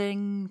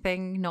thing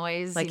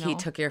noise. Like he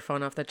took your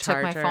phone off the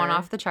charger. Took my phone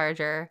off the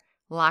charger,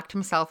 locked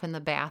himself in the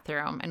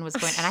bathroom and was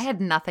going, and I had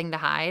nothing to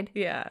hide.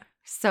 Yeah.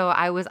 So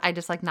I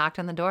just like knocked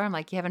on the door. I'm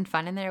like, you having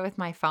fun in there with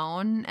my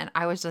phone? And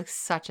I was like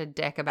such a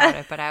dick about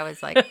it. But I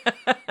was like,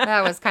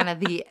 that was kind of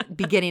the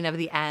beginning of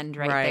the end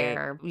right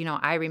there. You know,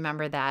 I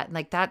remember that.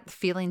 Like that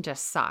feeling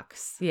just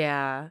sucks.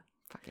 Yeah.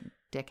 Fucking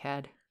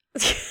dickhead.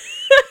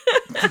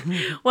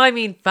 Well, I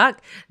mean,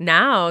 fuck.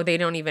 Now they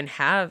don't even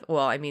have,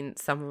 well, I mean,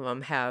 some of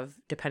them have,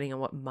 depending on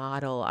what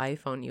model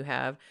iPhone you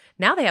have.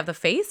 Now they have the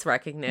face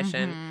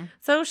recognition. Mm-hmm.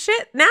 So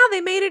shit, now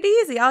they made it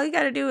easy. All you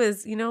got to do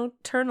is, you know,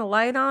 turn the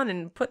light on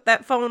and put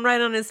that phone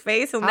right on his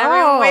face. He'll never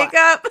even wake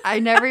up. I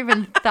never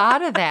even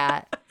thought of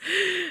that.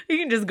 You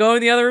can just go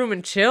in the other room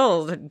and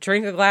chill,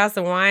 drink a glass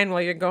of wine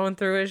while you're going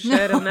through his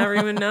shit and never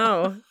even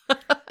know.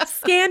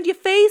 Scanned your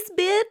face,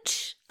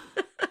 bitch.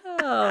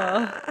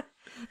 Oh.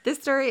 This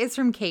story is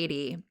from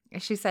Katie.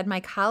 She said,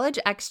 my college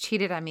ex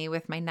cheated on me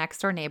with my next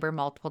door neighbor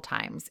multiple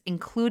times,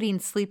 including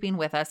sleeping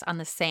with us on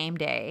the same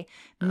day.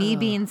 Me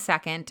being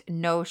second,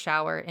 no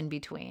shower in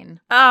between.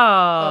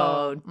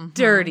 Oh,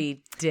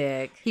 dirty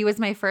dick. He was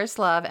my first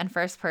love and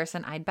first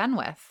person I'd been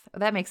with.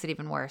 That makes it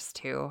even worse,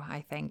 too,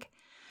 I think.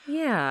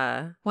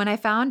 Yeah. When I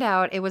found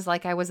out, it was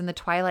like I was in the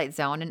twilight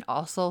zone and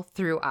also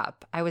threw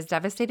up. I was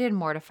devastated and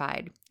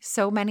mortified.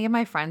 So many of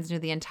my friends knew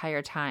the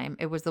entire time.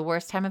 It was the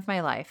worst time of my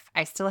life.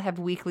 I still have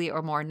weekly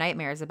or more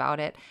nightmares about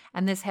it,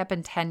 and this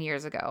happened 10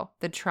 years ago.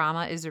 The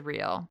trauma is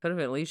real. Could have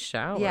at least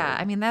showered. Yeah,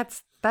 I mean,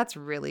 that's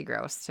really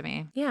gross to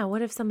me. Yeah,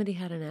 what if somebody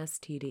had an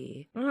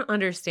STD? I don't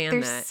understand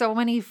There's that. so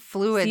many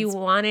fluids. So you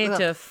wanted Ugh.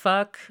 to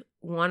fuck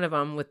one of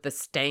them with the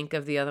stank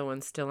of the other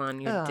one still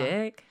on your Ugh.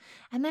 dick?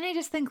 And then I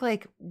just think,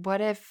 like,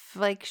 what if,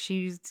 like,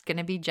 she's going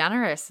to be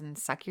generous and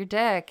suck your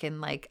dick and,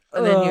 like,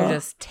 And then you're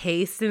just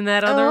tasting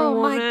that other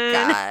woman.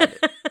 my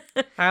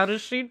God. How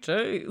does she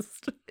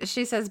taste?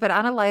 She says, but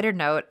on a lighter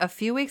note, a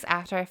few weeks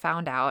after I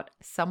found out,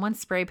 someone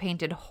spray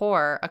painted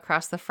 "whore"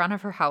 across the front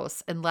of her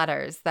house in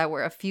letters that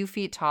were a few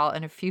feet tall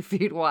and a few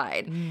feet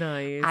wide.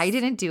 Nice. I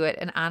didn't do it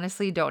and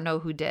honestly don't know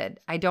who did.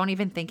 I don't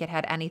even think it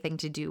had anything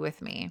to do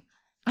with me.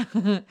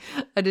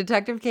 A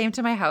detective came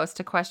to my house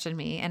to question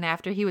me, and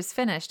after he was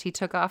finished, he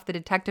took off the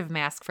detective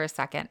mask for a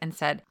second and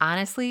said,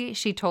 honestly,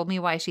 she told me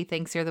why she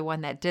thinks you're the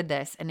one that did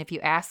this, and if you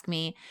ask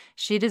me,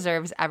 she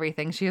deserves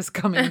everything she is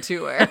coming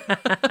to her.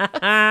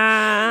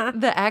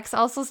 The ex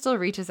also still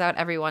reaches out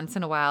every once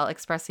in a while,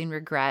 expressing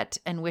regret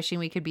and wishing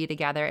we could be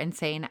together and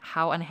saying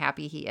how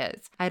unhappy he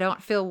is. I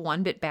don't feel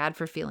one bit bad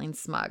for feeling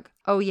smug.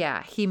 Oh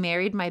yeah, he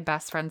married my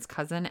best friend's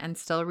cousin and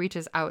still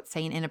reaches out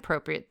saying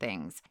inappropriate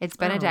things. It's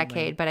been a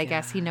decade, but I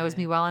guess he knows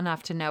me well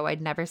enough to know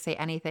I'd never say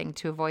anything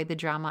to avoid the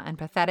drama and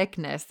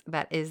patheticness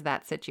that is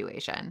that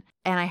situation.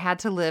 And I had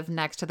to live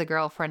next to the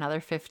girl for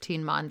another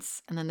 15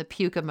 months, and then the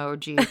puke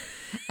emoji.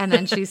 And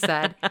then she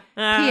said,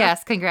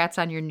 P.S. Congrats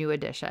on your new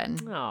addition.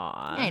 Aww.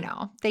 I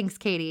know. Thanks,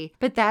 Katie.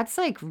 But that's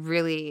like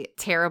really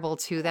terrible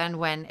too then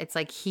when it's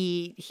like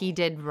he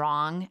did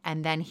wrong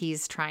and then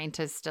he's trying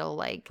to still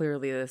like.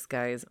 Clearly this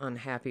guy's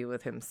unhappy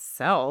with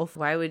himself.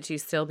 Why would you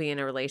still be in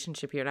a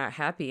relationship you're not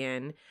happy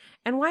in?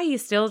 And why are you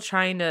still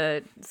trying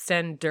to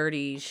send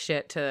dirty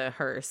shit to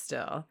her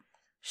still?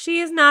 She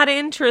is not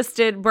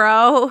interested,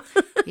 bro.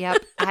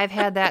 Yep. I've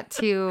had that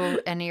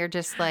too. And you're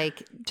just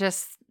like,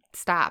 just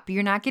stop.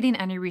 You're not getting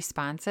any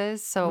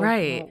responses. So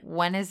right.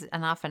 When is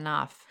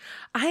enough?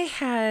 I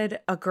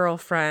had a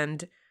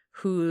girlfriend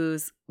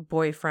whose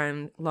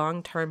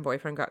long-term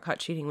boyfriend got caught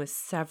cheating with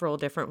several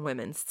different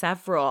women.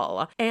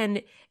 Several.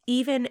 And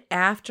even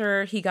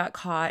after he got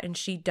caught and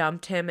she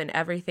dumped him and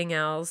everything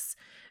else,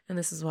 and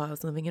this is while I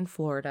was living in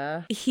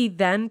Florida, he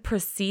then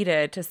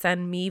proceeded to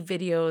send me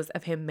videos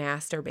of him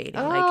masturbating.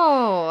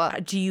 Oh.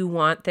 Like, do you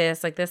want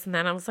this? Like this and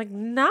that. I was like,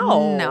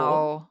 no.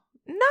 No.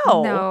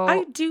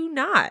 I do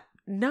not.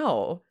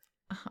 No.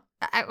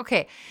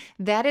 Okay,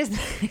 that is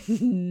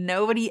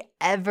nobody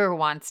ever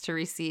wants to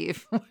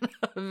receive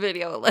a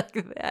video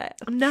like that.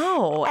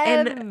 No.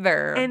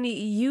 Ever. And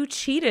you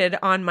cheated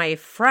on my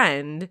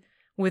friend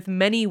with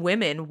many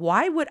women.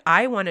 Why would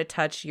I want to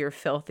touch your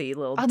filthy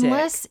little dick?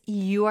 Unless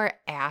you are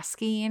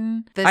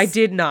asking. This I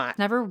did not.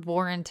 Never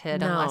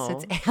warranted unless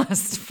it's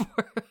asked for.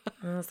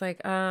 I was like,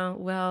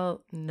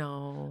 well,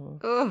 no.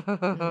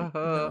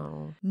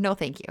 No. No,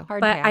 thank you.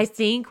 Hard But pass. I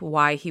think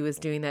why he was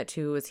doing that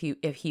too was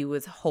if he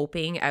was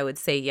hoping I would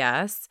say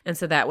yes. And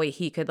so that way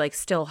he could like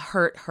still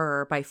hurt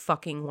her by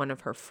fucking one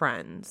of her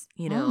friends,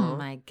 you know? Oh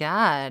my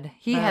God.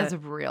 He has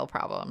real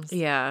problems.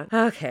 Yeah.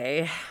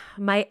 Okay.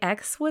 My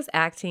ex was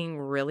acting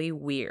really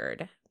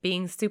weird.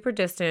 Being super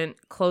distant,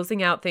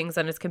 closing out things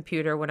on his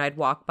computer when I'd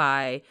walk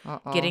by,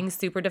 getting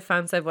super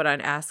defensive when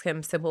I'd ask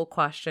him simple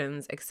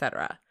questions,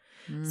 etc.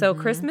 So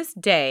Christmas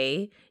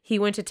Day, he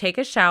went to take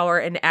a shower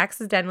and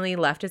accidentally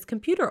left his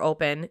computer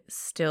open,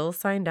 still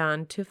signed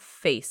on to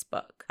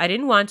Facebook. I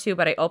didn't want to,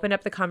 but I opened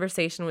up the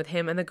conversation with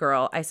him and the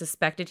girl I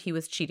suspected he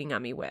was cheating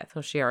on me with.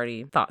 So she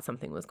already thought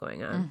something was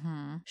going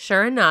on.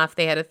 Sure enough,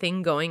 they had a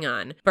thing going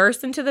on.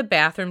 Burst into the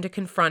bathroom to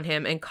confront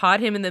him and caught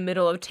him in the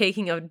middle of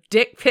taking a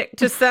dick pic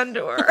to send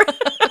to her.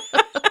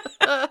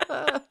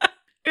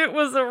 It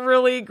was a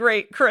really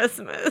great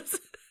Christmas.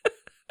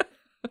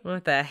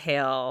 What the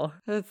hell?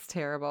 That's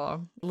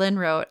terrible. Lynn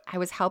wrote, I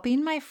was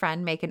helping my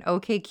friend make an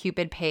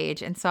OkCupid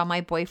page and saw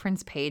my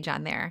boyfriend's page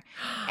on there.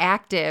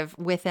 Active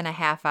within a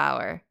half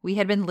hour. We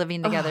had been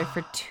living together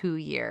for 2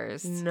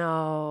 years.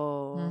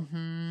 No.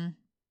 Mm-hmm.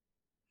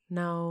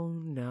 No.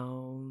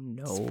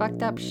 It's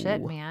fucked up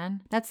shit,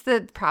 man. That's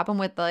the problem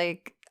with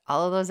like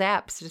all of those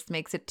apps. It just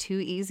makes it too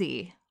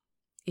easy.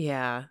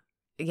 Yeah.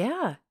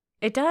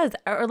 It does.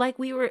 Or like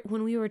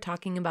when we were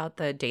talking about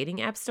the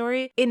dating app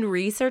story, in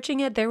researching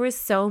it, there was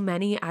so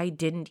many I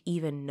didn't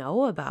even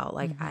know about.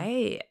 Like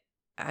I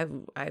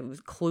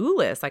was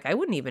clueless. Like I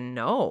wouldn't even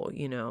know,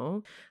 you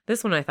know.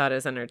 This one I thought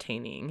is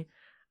entertaining.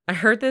 I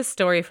heard this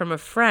story from a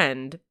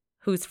friend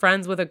who's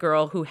friends with a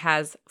girl who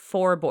has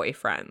 4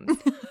 boyfriends.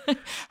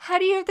 How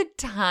do you have the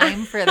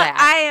time for that?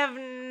 I have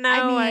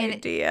no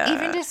idea.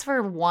 Even just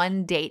for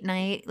one date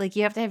night, like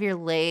you have to have your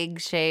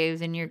legs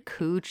shaved and your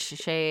cooch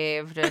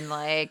shaved and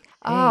like,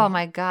 oh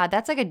my God,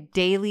 that's like a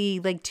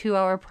daily, like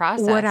 2-hour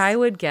process. What I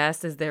would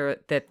guess is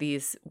that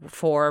these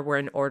 4 were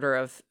in order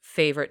of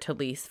favorite to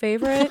least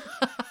favorite.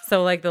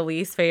 So like the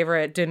least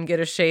favorite didn't get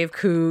a shaved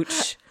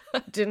cooch.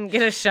 Didn't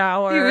get a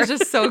shower. He was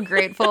just so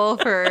grateful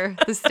for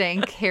the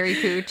stank hairy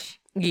cooch.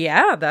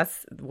 Yeah,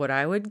 that's what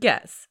I would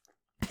guess.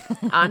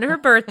 On her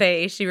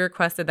birthday, she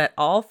requested that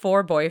all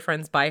 4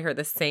 boyfriends buy her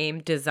the same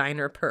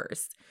designer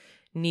purse.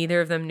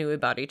 Neither of them knew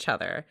about each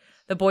other.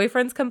 The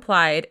boyfriends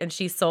complied, and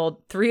she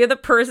sold 3 of the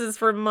purses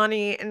for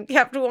money and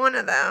kept one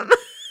of them.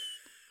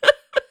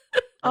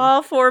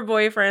 All 4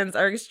 boyfriends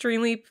are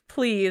extremely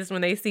pleased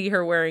when they see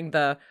her wearing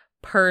the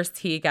purse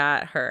he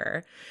got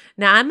her.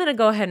 Now, I'm going to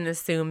go ahead and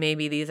assume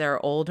maybe these are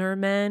older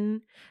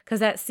men,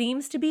 because that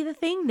seems to be the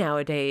thing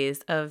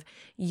nowadays of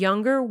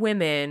younger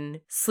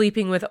women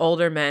sleeping with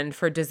older men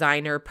for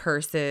designer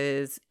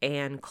purses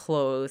and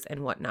clothes and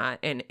whatnot.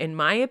 And in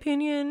my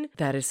opinion,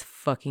 that is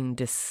fucking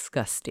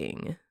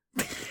disgusting.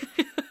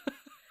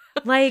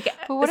 Like,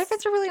 but what if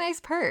it's a really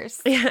nice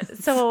purse? Yeah,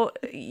 so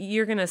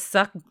you're going to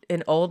suck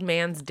an old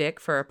man's dick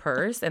for a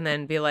purse and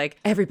then be like,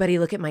 everybody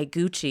look at my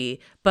Gucci,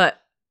 but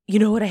you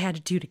know what I had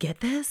to do to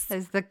get this?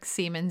 Is the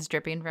semen's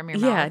dripping from your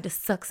mouth? Yeah, to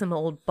suck some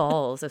old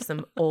balls of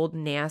some old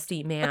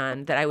nasty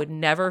man that I would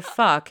never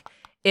fuck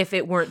if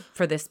it weren't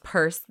for this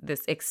purse,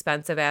 this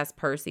expensive ass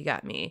purse he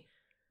got me.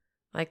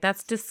 Like,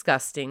 that's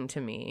disgusting to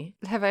me.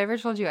 Have I ever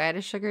told you I had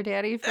a sugar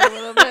daddy for a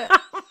little bit?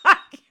 Oh my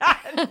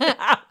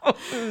God,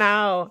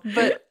 no.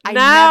 But I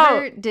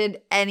never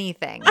did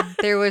anything.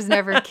 There was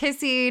never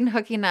kissing,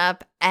 hooking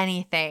up,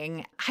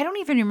 anything. I don't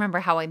even remember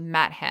how I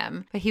met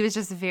him, but he was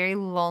just a very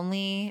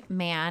lonely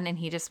man and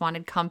he just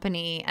wanted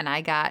company, and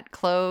I got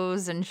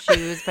clothes and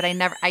shoes, but I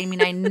never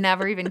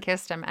even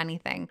kissed him,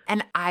 anything.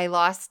 And I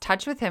lost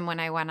touch with him when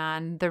I went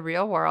on The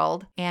Real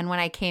World. And when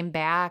I came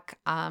back,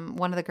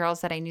 one of the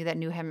girls that I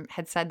knew him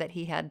had said that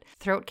he had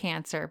throat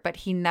cancer, but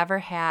he never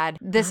had,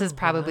 this is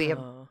probably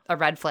a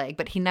red flag,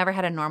 but he never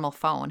had a normal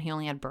phone. He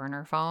only had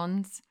burner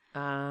phones.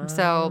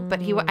 So,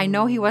 but I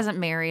know he wasn't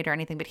married or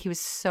anything, but he was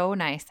so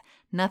nice.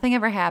 Nothing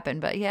ever happened,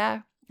 but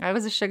yeah, I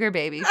was a sugar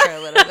baby for a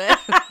little bit.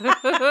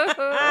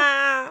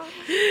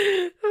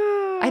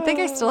 I think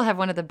I still have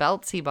one of the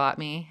belts he bought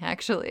me,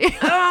 actually.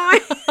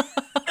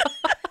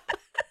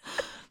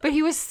 But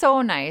he was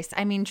so nice.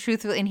 I mean,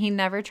 truthfully, and he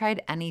never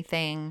tried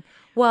anything.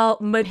 Well,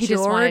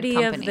 majority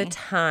of the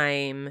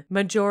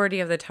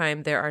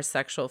time, there are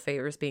sexual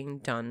favors being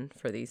done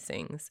for these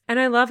things. And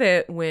I love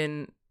it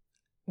when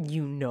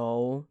you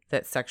know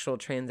that sexual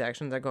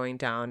transactions are going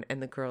down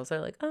and the girls are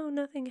like, oh,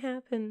 nothing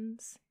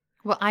happens.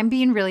 Well, I'm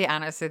being really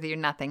honest with you.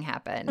 Nothing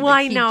happened. Well,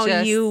 I know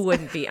you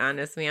wouldn't be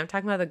honest with me. I'm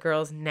talking about the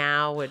girls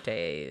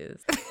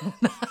nowadays.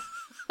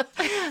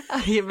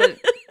 Yeah, but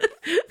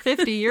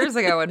 50 years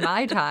ago in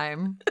my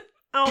time.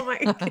 Oh,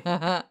 my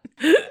God.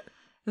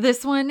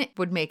 This one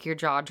would make your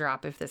jaw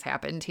drop if this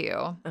happened to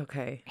you.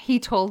 Okay. He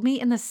told me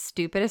in the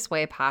stupidest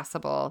way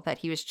possible that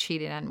he was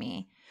cheating on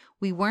me.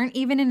 We weren't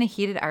even in a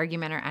heated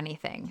argument or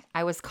anything.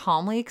 I was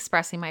calmly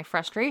expressing my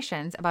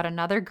frustrations about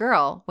another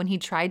girl when he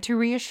tried to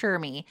reassure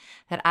me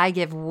that I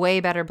give way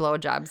better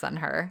blowjobs than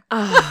her.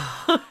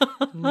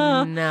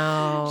 Oh,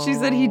 no. She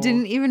said he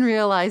didn't even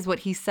realize what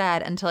he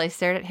said until I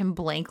stared at him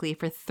blankly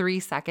for 3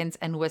 seconds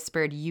and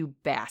whispered, "You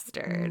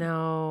bastard."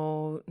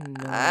 No.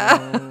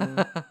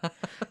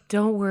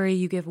 Don't worry,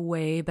 you give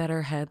way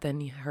better head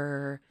than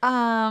her.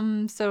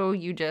 So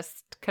you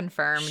just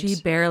confirmed. She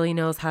barely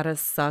knows how to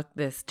suck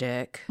this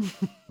dick.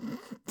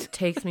 It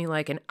takes me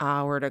like an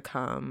hour to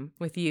come.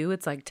 With you,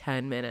 it's like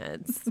 10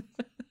 minutes.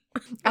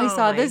 I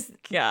saw this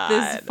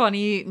God.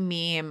 funny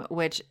meme,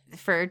 which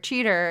for a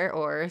cheater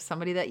or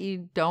somebody that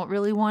you don't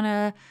really want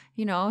to,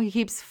 he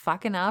keeps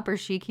fucking up or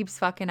she keeps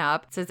fucking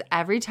up. It says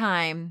every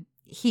time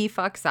he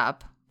fucks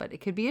up, but it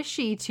could be a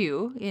she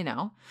too,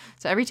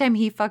 So every time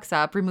he fucks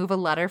up, remove a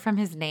letter from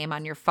his name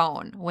on your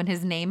phone. When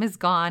his name is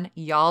gone,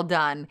 y'all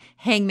done.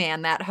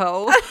 Hangman that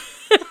hoe.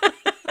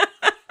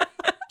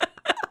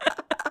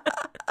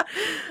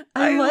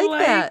 I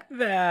like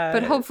that.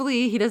 But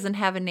hopefully he doesn't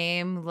have a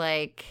name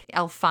like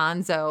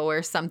Alfonso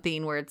or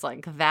something where it's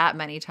like that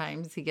many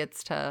times he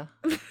gets to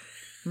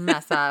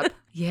mess up.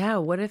 Yeah,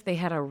 what if they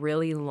had a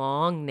really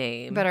long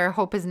name? Better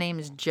hope his name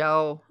is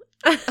Joe.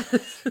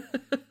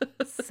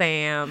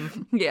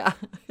 Sam. Yeah.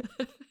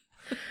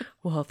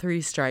 Well,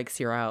 3 strikes,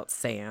 you're out,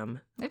 Sam.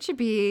 It should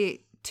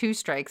be 2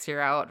 strikes, you're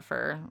out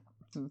for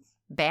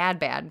bad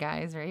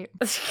guys, right?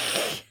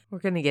 We're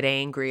going to get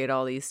angry at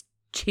all these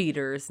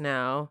cheaters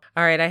now.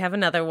 All right, I have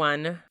another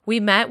one. We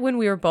met when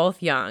we were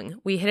both young.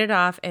 We hit it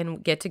off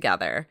and get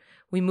together.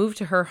 We moved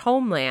to her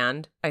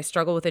homeland. I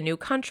struggle with a new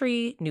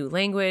country, new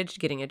language,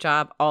 getting a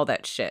job, all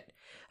that shit.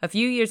 A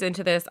few years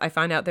into this, I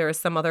find out there is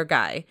some other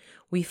guy.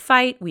 We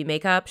fight, we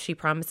make up, she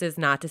promises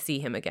not to see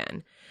him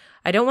again.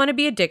 I don't want to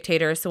be a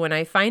dictator, so when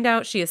I find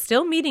out she is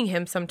still meeting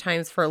him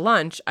sometimes for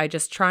lunch, I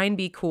just try and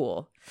be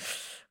cool.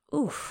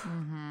 Oof.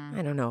 Mm-hmm.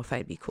 I don't know if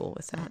I'd be cool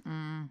with that.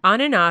 Mm-mm. On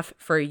and off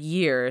for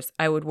years,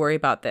 I would worry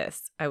about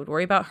this. I would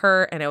worry about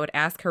her, and I would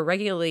ask her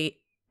regularly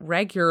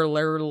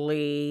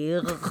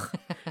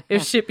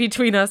if shit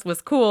between us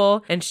was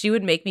cool, and she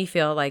would make me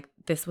feel like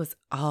this was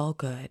all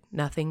good,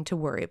 nothing to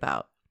worry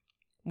about.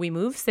 We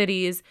move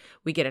cities,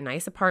 we get a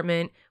nice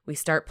apartment, we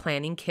start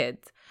planning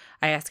kids.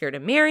 I ask her to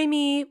marry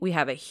me. We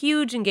have a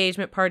huge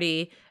engagement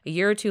party. A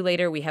year or 2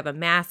 later, we have a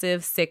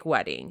massive, sick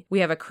wedding. We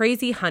have a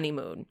crazy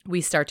honeymoon.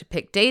 We start to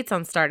pick dates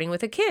on starting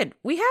with a kid.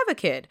 We have a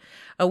kid.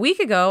 A week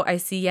ago, I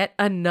see yet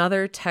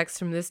another text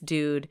from this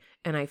dude,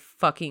 and I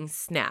fucking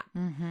snap.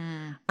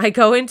 Mm-hmm. I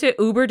go into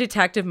uber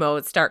detective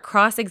mode, start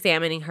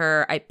cross-examining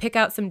her. I pick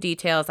out some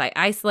details. I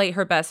isolate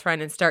her best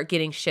friend and start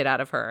getting shit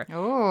out of her.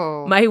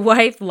 Oh. My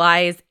wife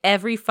lies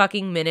every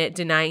fucking minute,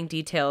 denying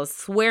details,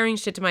 swearing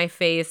shit to my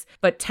face,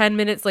 but 10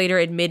 minutes later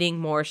admitting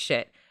more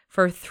shit.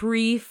 For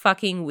 3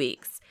 fucking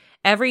weeks.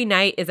 Every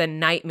night is a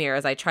nightmare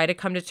as I try to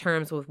come to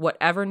terms with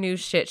whatever new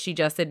shit she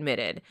just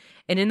admitted.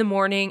 And in the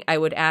morning, I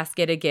would ask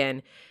it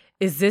again,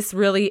 is this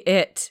really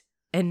it?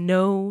 And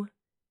no,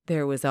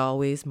 there was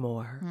always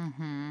more.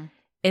 Mm-hmm.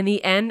 In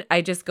the end,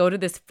 I just go to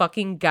this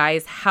fucking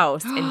guy's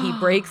house and he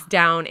breaks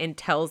down and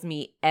tells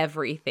me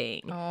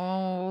everything.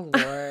 Oh,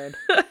 Lord.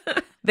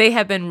 They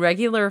have been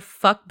regular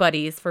fuck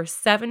buddies for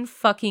 7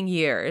 fucking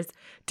years.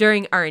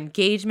 During our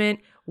engagement,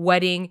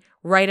 wedding,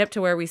 right up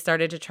to where we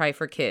started to try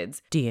for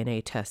kids.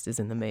 DNA test is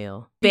in the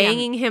mail.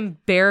 Banging him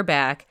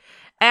bareback.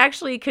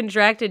 Actually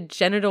contracted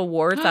genital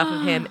warts off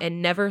of him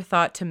and never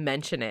thought to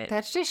mention it.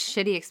 That's just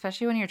shitty,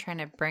 especially when you're trying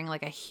to bring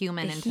like a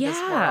human into this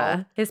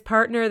world. His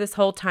partner this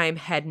whole time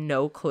had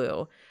no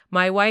clue.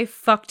 My wife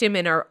fucked him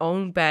in our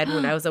own bed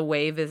when I was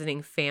away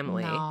visiting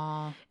family.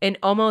 No. An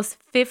almost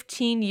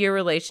 15-year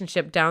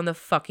relationship down the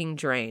fucking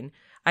drain.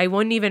 I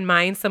wouldn't even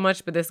mind so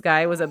much, but this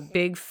guy was a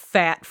big,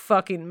 fat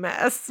fucking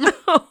mess.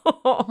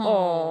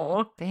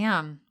 Oh,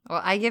 damn.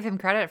 Well, I give him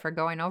credit for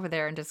going over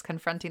there and just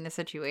confronting the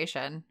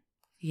situation.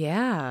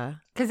 Yeah.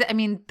 Because, I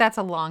mean, that's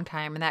a long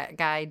time. And that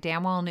guy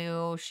damn well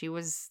knew she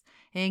was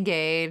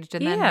engaged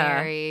and then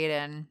married.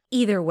 And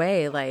either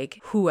way, like,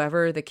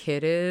 whoever the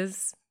kid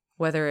is,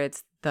 whether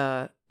it's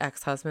the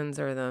ex-husbands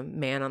or the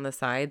man on the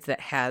sides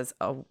that has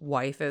a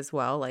wife as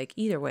well, like,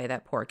 either way,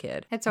 that poor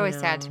kid. It's always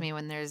sad to me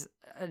when there's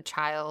a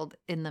child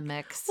in the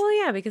mix.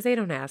 Well, yeah, because they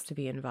don't ask to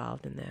be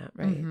involved in that,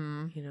 right?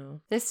 Mm-hmm. You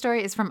know. This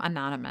story is from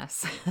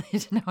Anonymous. I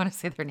didn't want to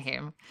say their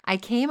name. I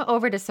came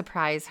over to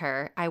surprise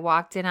her. I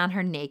walked in on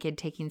her naked,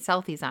 taking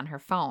selfies on her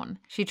phone.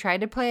 She tried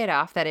to play it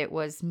off that it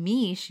was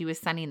me she was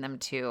sending them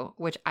to,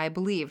 which I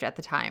believed at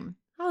the time.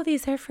 Oh,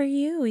 these are for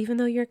you, even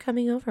though you're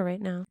coming over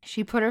right now.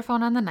 She put her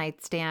phone on the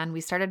nightstand.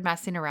 We started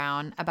messing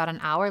around. About an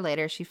hour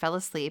later, she fell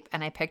asleep,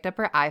 and I picked up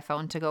her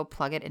iPhone to go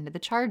plug it into the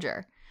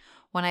charger.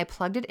 When I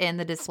plugged it in,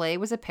 the display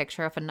was a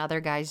picture of another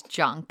guy's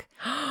junk,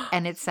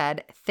 and it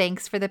said,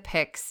 "Thanks for the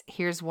pics.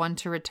 Here's one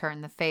to return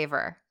the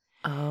favor."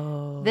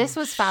 Oh, this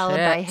was followed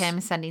by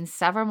him sending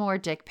several more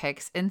dick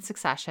pics in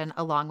succession,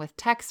 along with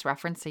texts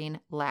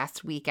referencing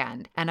last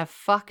weekend, and a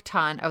fuck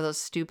ton of those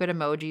stupid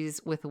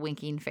emojis with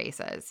winking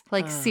faces.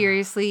 Like,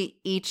 seriously,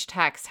 each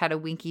text had a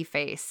winky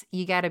face.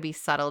 You gotta be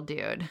subtle,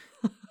 dude.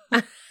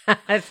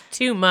 That's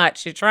too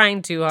much. You're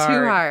trying too hard.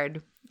 Too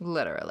hard.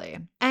 Literally.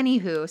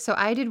 Anywho, so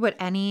I did what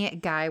any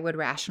guy would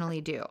rationally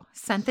do.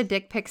 Sent the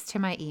dick pics to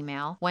my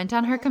email, went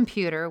on her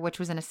computer, which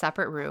was in a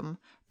separate room,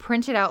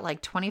 printed out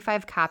like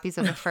 25 copies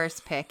of the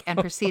first pic, and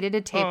proceeded to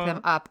tape them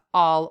up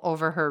all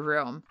over her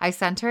room. I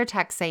sent her a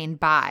text saying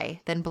bye,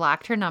 then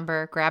blocked her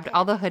number, grabbed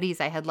all the hoodies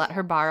I had let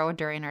her borrow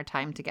during our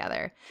time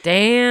together.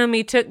 Damn,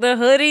 he took the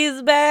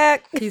hoodies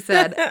back. He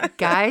said,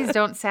 guys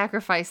don't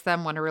sacrifice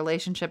them when a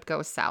relationship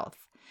goes south.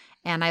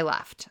 And I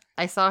left.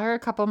 I saw her a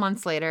couple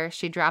months later.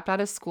 She dropped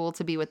out of school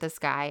to be with this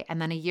guy,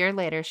 and then a year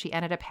later, she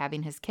ended up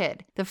having his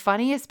kid. The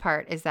funniest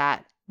part is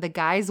that the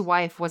guy's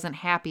wife wasn't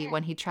happy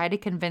when he tried to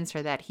convince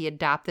her that he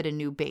adopted a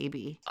new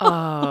baby.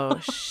 Oh,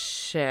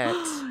 shit.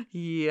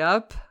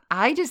 Yep.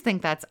 I just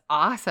think that's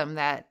awesome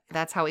that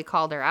that's how he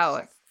called her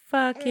out.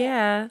 Fuck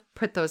yeah.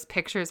 Put those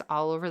pictures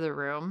all over the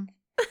room.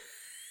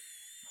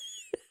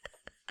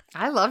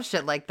 I love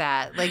shit like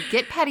that. Like,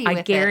 get petty with I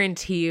it.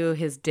 guarantee you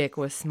his dick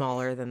was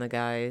smaller than the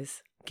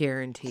guy's.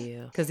 Guarantee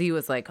you. Because he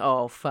was like,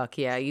 oh, fuck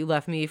yeah. You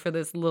left me for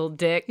this little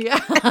dick. Yeah.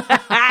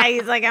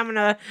 He's like, I'm going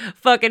to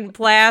fucking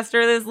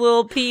plaster this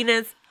little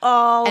penis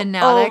all And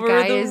now that over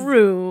guy the is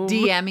room.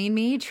 DMing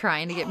me,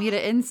 trying to get me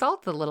to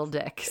insult the little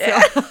dick. So.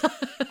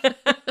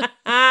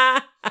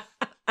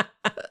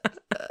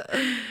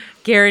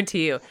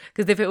 Guarantee you.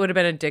 Because if it would have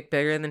been a dick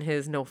bigger than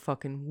his, no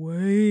fucking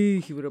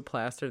way he would have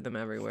plastered them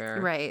everywhere.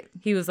 Right.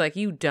 He was like,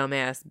 you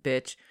dumbass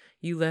bitch.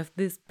 You left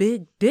this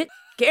big dick.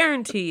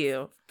 Guarantee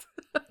you.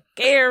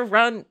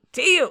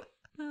 Guarantee you.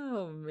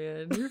 Oh,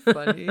 man. You're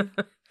funny.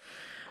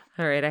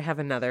 All right. I have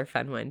another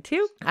fun one,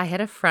 too. I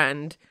had a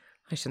friend.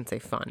 I shouldn't say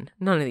fun.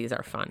 None of these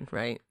are fun,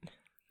 right?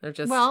 They're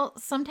just. Well,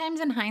 sometimes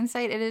in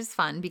hindsight, it is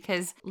fun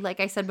because, like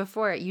I said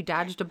before, you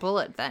dodged a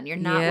bullet then. You're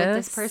not with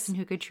this person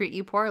who could treat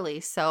you poorly.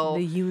 So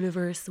the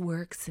universe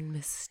works in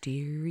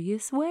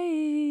mysterious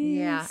ways.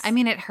 Yeah. I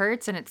mean, it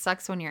hurts and it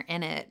sucks when you're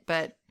in it.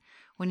 But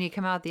when you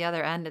come out the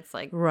other end, it's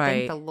like,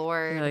 right. Thank the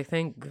Lord. You're like,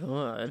 thank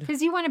God.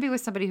 Because you want to be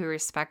with somebody who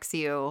respects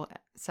you.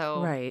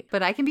 So, right.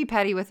 But I can be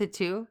petty with it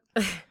too.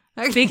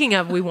 Speaking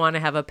of, we want to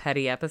have a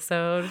petty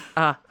episode.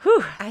 I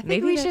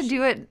think we should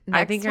do it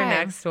next I think time. our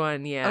next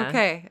one, yeah.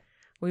 Okay.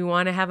 We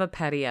want to have a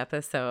petty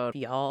episode.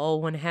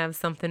 Y'all want to have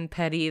something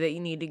petty that you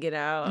need to get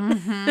out.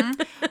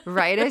 Mm-hmm.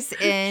 Write us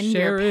in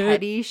Share your it.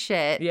 petty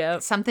shit.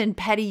 Yep. Something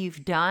petty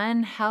you've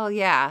done. Hell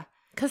yeah.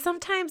 Because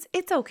sometimes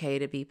it's okay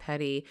to be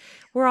petty.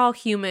 We're all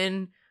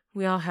human.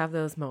 We all have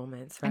those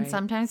moments, right? And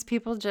sometimes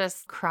people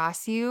just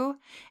cross you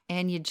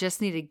and you just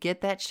need to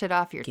get that shit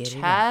off your Get it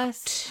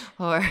chest.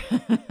 Or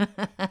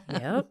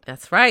Yep,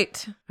 that's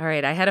right. All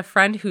right, I had a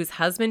friend whose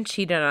husband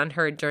cheated on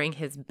her during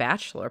his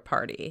bachelor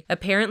party.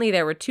 Apparently,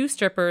 there were 2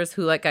 strippers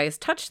who let guys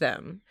touch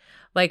them.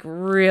 Like,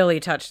 really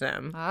touch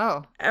them.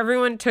 Oh.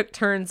 Everyone took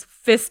turns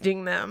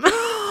fisting them.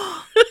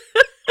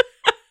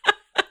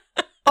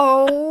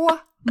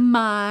 Oh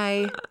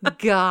my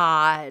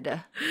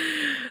God.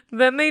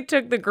 Then they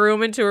took the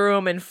groom into a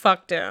room and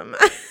fucked him.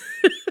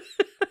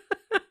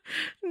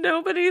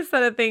 Nobody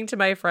said a thing to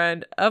my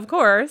friend, of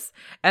course,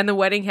 and the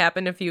wedding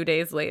happened a few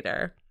days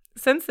later.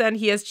 Since then,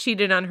 he has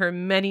cheated on her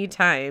many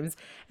times,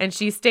 and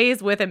she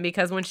stays with him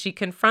because when she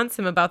confronts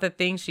him about the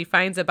things she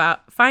finds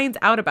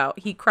out about,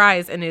 he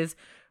cries and is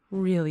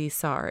really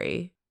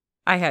sorry.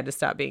 I had to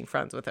stop being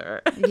friends with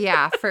her.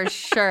 Yeah, for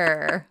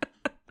sure.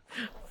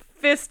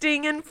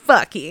 Fisting and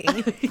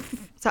fucking.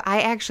 So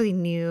I actually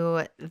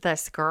knew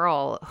this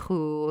girl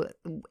who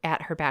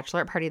at her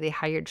bachelorette party, they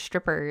hired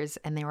strippers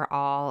and they were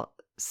all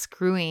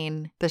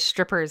screwing the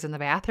strippers in the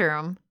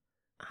bathroom.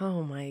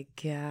 Oh my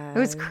God. It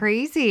was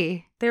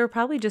crazy. They were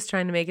probably just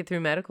trying to make it through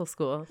medical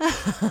school.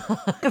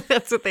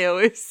 That's what they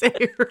always say,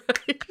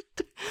 right?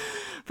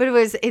 But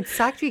it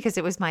sucked because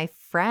it was my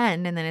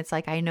friend. And then it's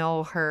like, I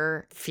know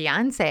her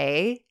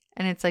fiance.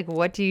 And it's like,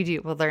 what do you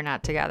do? Well, they're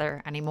not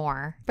together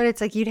anymore. But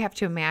it's like, you'd have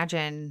to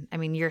imagine, I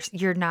mean,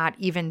 you're not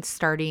even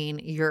starting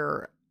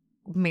your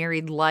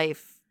married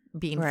life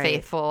being Right.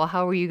 faithful.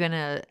 How are you going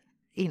to,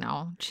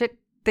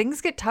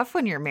 things get tough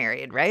when you're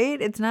married,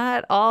 right? It's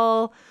not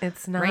all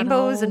It's not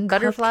rainbows all and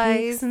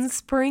butterflies. cupcakes and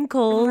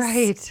sprinkles.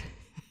 Right.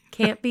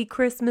 Can't be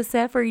Christmas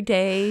every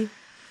day.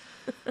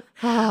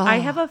 I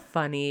have a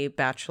funny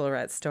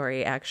bachelorette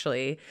story,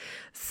 actually.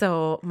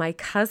 So my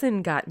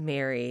cousin got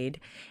married,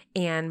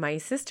 and my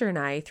sister and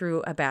I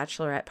threw a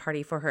bachelorette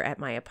party for her at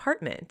my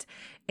apartment.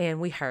 And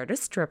we hired a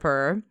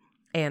stripper,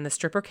 and the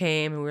stripper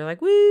came, and we were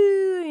like,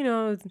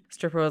 woo,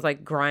 stripper was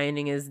like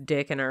grinding his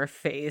dick in our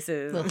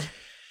faces.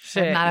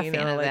 Shit, I'm not a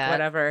fan of like that.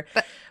 whatever.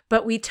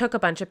 But we took a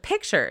bunch of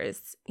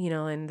pictures,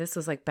 and this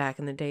was like back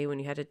in the day when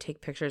you had to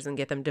take pictures and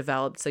get them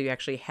developed so you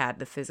actually had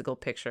the physical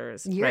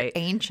pictures, You're right?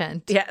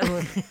 ancient.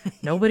 Yeah.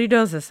 Nobody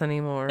does this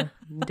anymore.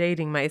 I'm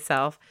dating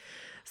myself.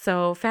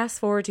 So fast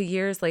forward to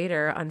years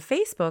later on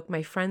Facebook,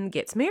 my friend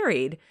gets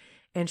married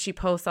and she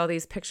posts all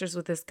these pictures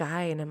with this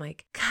guy. And I'm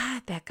like,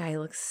 God, that guy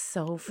looks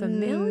so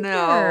familiar.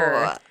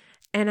 No.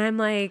 And I'm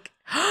like,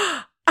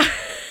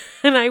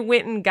 and I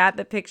went and got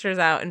the pictures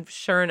out. And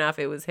sure enough,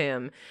 it was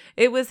him.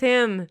 It was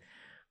him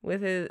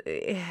with his,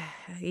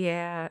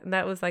 yeah.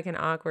 That was like an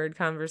awkward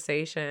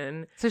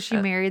conversation. So she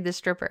married the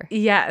stripper.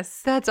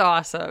 Yes. That's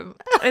awesome.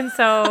 And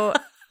so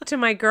to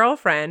my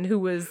girlfriend who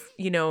was,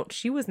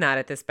 she was not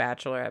at this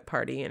bachelorette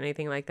party and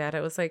anything like that.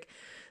 I was like,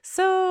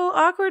 so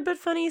awkward but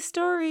funny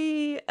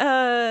story.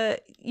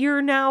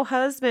 Your now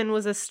husband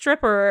was a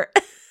stripper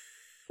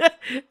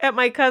at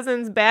my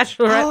cousin's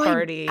bachelorette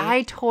party.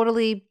 I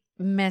totally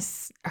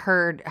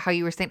misheard how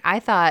you were saying. I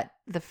thought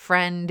the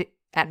friend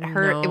at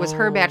her. It was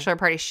her No. bachelor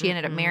party. She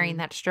ended up marrying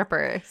that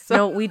stripper. So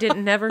No, we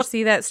didn't never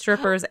see that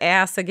stripper's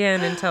ass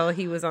again until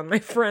he was on my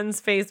friend's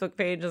Facebook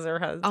page as her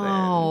husband.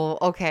 Oh,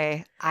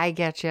 okay. I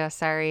get you.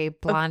 Sorry,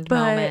 blonde But-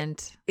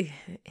 moment.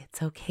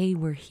 It's okay.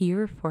 We're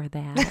here for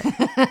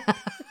that.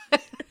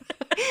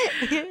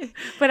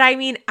 But I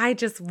mean, I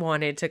just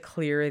wanted to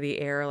clear the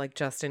air, like,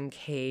 just in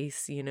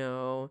case, you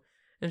know.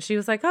 And she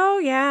was like, oh,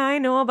 yeah, I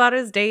know about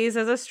his days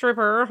as a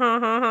stripper. Ha,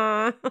 ha,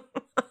 ha.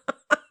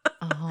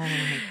 Oh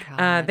my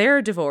god.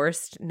 They're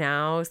divorced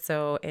now,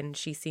 and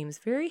she seems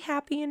very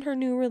happy in her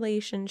new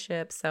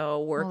relationship,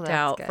 so worked that's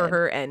out for good.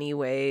 her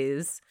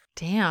anyways.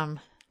 Damn.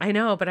 I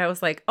know, but I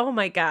was like, oh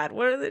my god,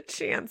 what are the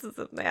chances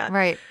of that?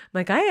 Right.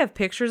 Like, I have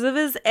pictures of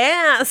his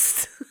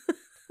ass.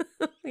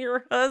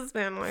 Your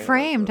husband. Like,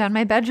 Framed on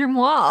my bedroom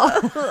wall.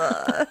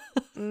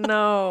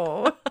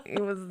 No, it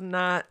was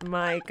not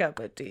my cup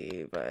of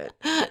tea, but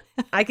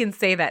I can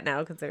say that now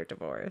because they're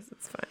divorced.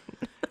 It's fine.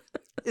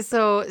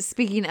 So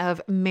speaking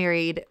of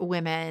married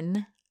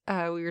women,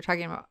 we were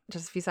talking about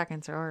just a few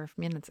seconds or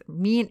minutes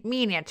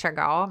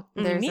ago.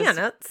 There's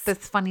this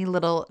funny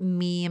little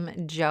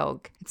meme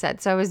joke. It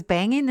said, so I was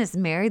banging this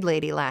married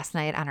lady last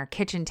night on our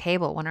kitchen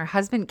table when her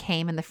husband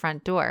came in the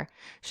front door.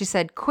 She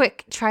said,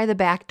 quick, try the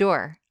back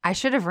door. I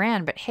should have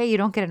ran, but hey, you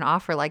don't get an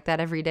offer like that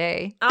every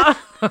day.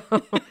 Oh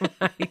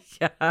my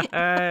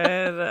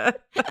god.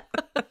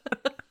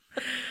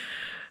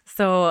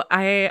 So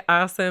I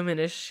also am going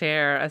to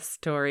share a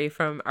story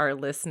from our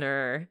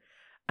listener.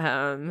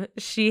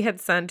 She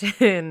had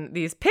sent in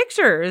these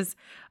pictures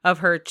of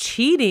her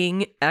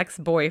cheating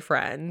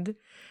ex-boyfriend.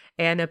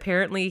 And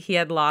apparently he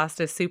had lost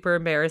a super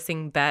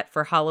embarrassing bet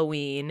for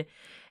Halloween.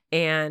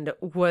 And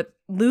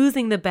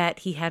losing the bet,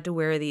 he had to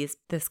wear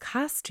this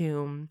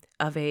costume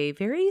of a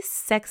very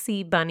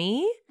sexy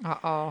bunny.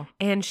 Uh-oh.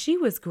 And she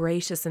was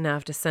gracious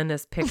enough to send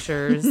us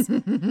pictures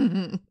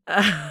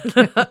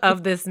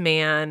of this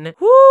man.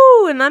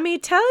 Woo! And let me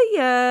tell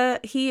you,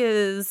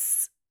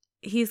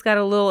 he's got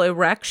a little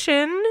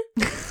erection.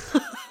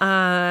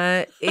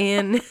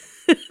 And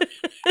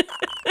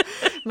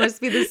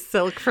Must be the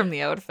silk from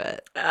the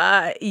outfit.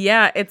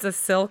 yeah, it's a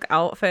silk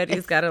outfit.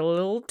 He's got a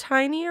little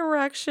tiny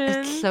erection.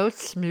 It's so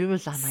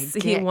smooth on my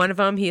dick. One of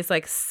them, he's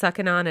like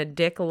sucking on a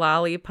dick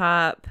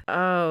lollipop.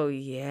 Oh,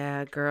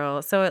 yeah,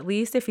 girl. So at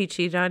least if he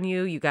cheated on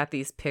you, you got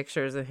these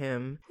pictures of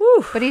him.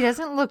 Whew. But he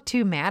doesn't look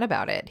too mad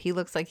about it. He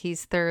looks like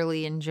he's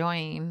thoroughly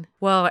enjoying.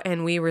 Well,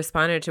 and we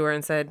responded to her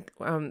and said,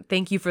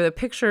 thank you for the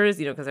pictures,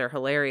 because they're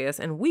hilarious.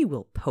 And we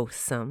will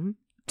post some.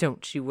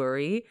 Don't you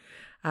worry.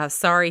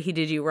 Sorry he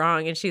did you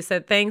wrong. And she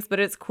said, thanks, but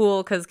it's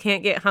cool because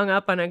can't get hung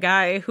up on a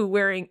guy who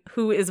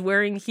is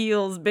wearing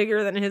heels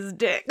bigger than his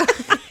dick.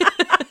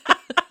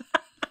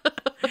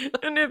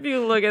 And if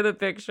you look at the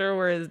picture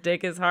where his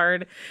dick is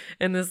hard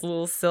in this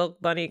little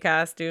silk bunny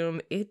costume,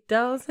 it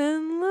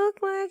doesn't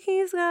look like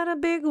he's got a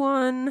big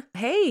one.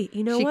 Hey,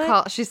 you know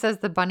what? She says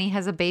the bunny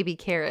has a baby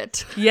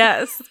carrot.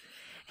 Yes.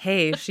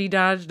 Hey, she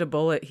dodged a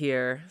bullet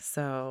here.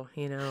 So,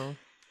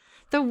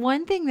 The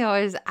one thing, though,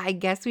 is I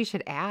guess we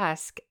should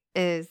ask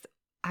is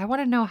I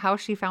want to know how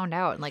she found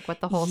out and like what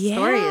the whole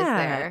story is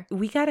there.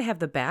 We got to have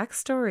the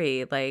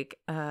backstory. Like,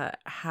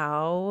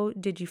 how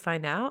did you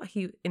find out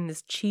he in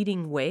his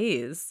cheating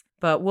ways?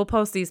 But we'll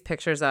post these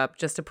pictures up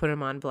just to put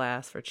him on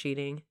blast for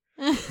cheating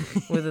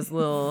with his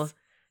little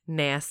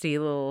nasty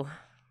little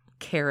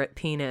carrot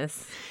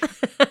penis.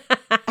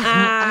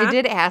 I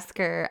did ask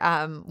her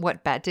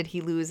what bet did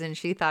he lose, and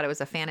she thought it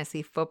was a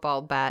fantasy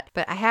football bet.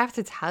 But I have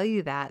to tell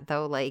you that,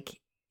 though, like,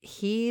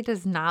 he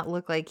does not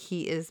look like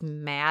he is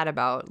mad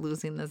about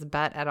losing this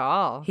bet at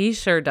all. He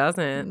sure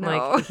doesn't. No.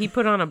 Like, he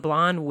put on a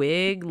blonde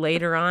wig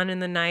later on in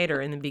the night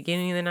or in the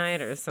beginning of the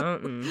night or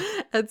something.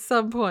 At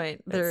some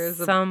point, There's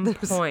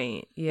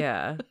point,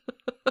 yeah.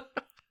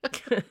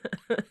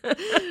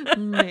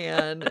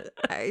 Man,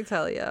 I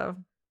tell you.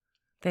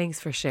 Thanks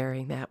for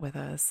sharing that with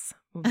us.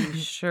 We'll be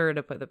sure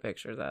to put the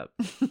pictures up.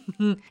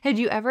 Had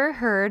you ever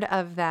heard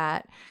of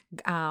that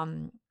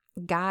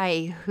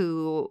guy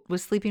who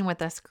was sleeping with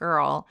this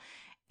girl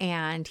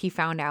and he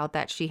found out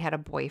that she had a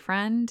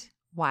boyfriend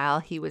while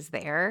he was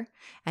there,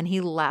 and he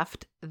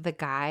left the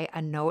guy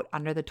a note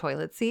under the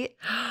toilet seat?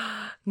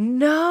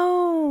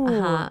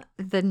 No.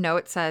 The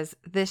note says,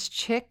 "This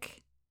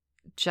chick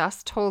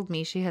just told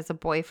me she has a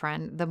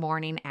boyfriend the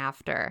morning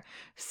after.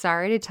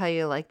 Sorry to tell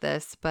you like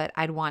this, but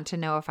I'd want to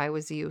know if I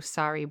was you.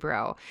 Sorry,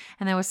 bro."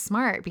 And that was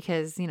smart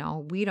because,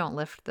 we don't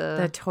lift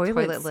the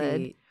toilet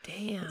lid.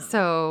 Damn.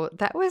 So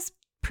that was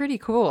pretty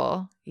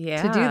cool to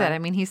do that. I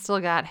mean, he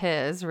still got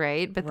his,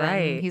 right? But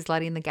then he's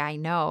letting the guy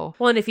know.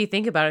 Well, and if you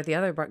think about it, the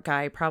other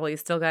guy probably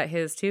still got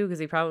his too because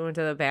he probably went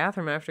to the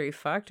bathroom after he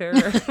fucked her.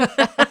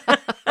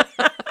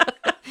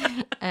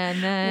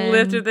 And then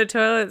lifted the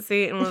toilet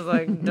seat and was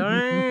like,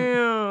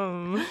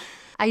 damn.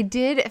 I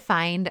did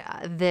find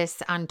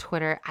this on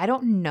Twitter. I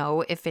don't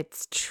know if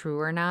it's true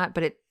or not,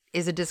 but it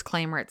is a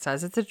disclaimer. It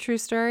says it's a true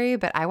story,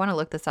 but I want to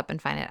look this up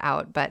and find it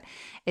out. But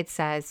it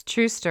says,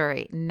 true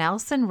story.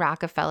 Nelson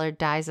Rockefeller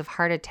dies of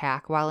heart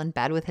attack while in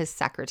bed with his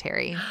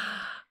secretary.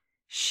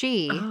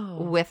 She, Oh.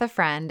 with a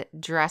friend,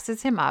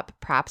 dresses him up,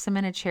 props him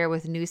in a chair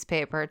with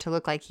newspaper to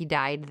look like he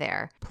died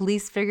there.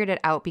 Police figured it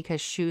out because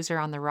shoes are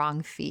on the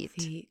wrong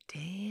feet.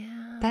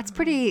 Damn. That's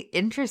pretty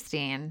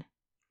interesting.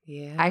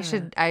 Yeah. I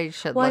should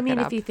Well, look I mean,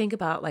 it if up. you think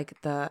about like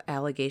the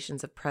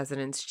allegations of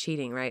presidents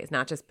cheating, right? It's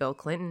not just Bill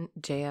Clinton,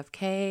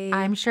 JFK.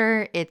 I'm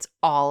sure it's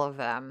all of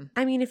them.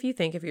 I mean, if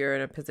you're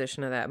in a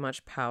position of that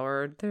much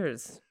power,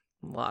 there's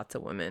lots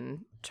of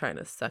women trying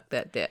to suck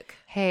that dick.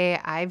 Hey,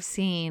 I've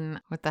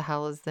seen, what the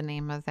hell is the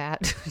name of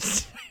that?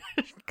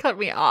 Cut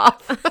me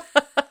off.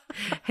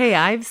 Hey,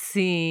 I've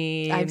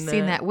seen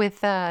that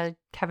with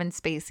Kevin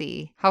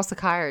Spacey, House of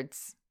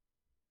Cards.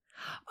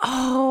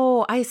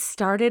 Oh, I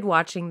started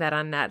watching that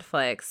on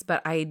Netflix,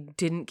 but I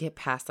didn't get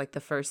past like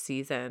the first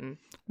season.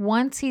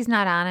 Once he's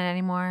not on it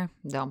anymore,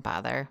 don't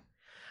bother.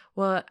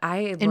 Well,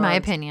 in my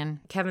opinion.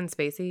 Kevin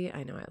Spacey,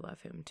 I know I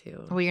love him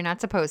too. Well, you're not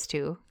supposed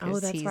to. Oh,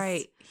 that's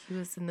right. He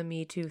was in the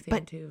Me Too thing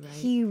but too, right?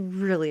 He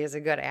really is a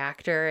good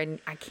actor, and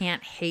I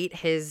can't hate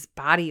his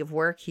body of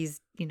work he's,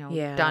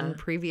 done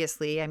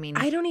previously. I mean,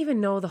 I don't even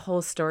know the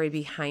whole story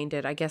behind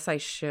it. I guess I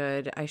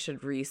should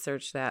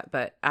research that,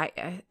 but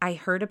I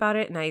heard about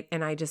it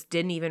and I just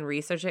didn't even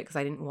research it because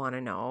I didn't want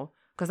to know,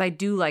 because I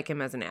do like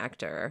him as an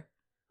actor.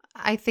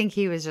 I think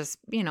he was just,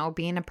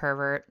 being a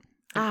pervert.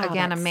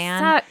 Again, that a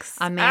man sucks.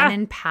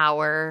 in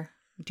power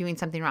doing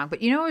something wrong.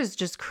 But it was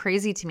just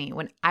crazy to me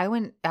when I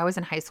was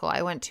in high school.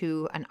 I went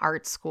to an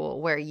art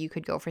school where you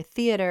could go for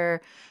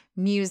theater,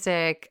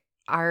 music,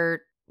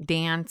 art,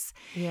 dance.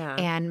 Yeah.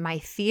 And my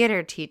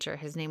theater teacher,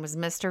 his name was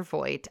Mr.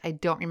 Voigt. I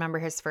don't remember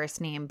his first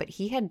name, but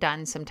he had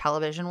done some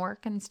television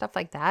work and stuff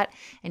like that.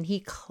 And he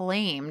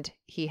claimed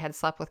he had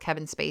slept with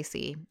Kevin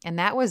Spacey. And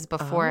that was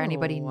before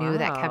anybody knew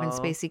that Kevin wow.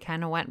 Spacey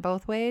kind of went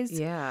both ways.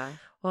 Yeah.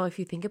 Well, if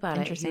you think about it,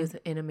 he Interesting. was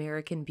in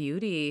American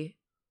Beauty.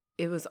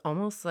 It was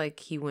almost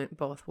like he went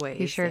both ways.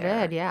 He sure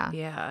there. did, yeah.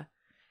 Yeah.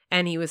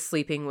 And he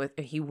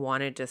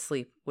wanted to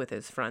sleep with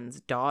his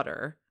friend's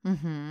daughter.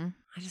 Mm-hmm.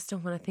 I just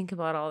don't want to think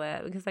about all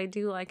that because I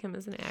do like him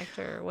as an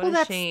actor. What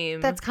Well, a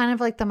shame. That's kind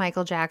of like the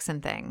Michael Jackson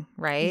thing,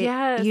 right?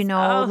 Yes.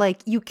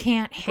 Like you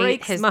can't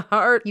hate breaks my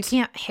heart. You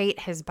can't hate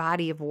his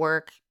body of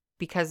work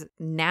because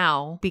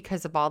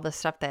of all the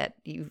stuff that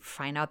you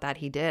find out that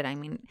he did. I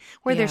mean,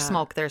 where there's Yeah.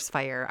 smoke, there's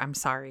fire. I'm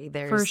sorry.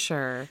 For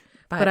sure.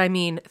 But I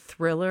mean,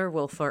 Thriller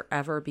will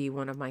forever be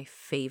one of my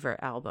favorite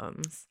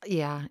albums.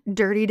 Yeah.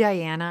 Dirty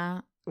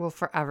Diana will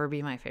forever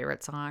be my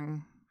favorite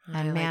song.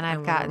 And man,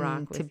 I've gotten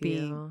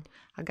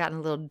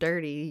a little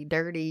dirty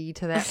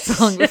to that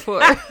song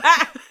before.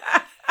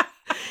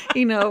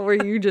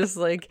 Where you just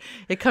like,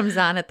 it comes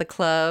on at the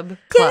club.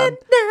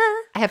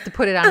 I have to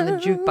put it on the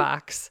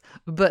jukebox,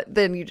 but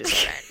then you just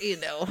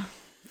start,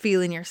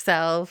 feeling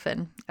yourself.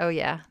 And oh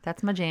yeah,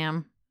 that's my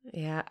jam.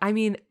 Yeah. I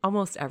mean,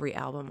 almost every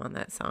album on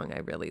that song I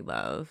really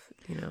love,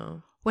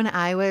 When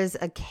I was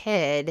a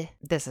kid,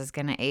 this is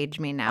going to age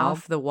me now.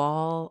 Off the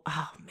Wall.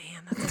 Oh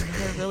man, that's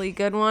another really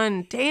good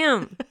one.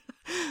 Damn.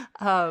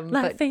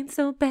 Life ain't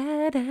so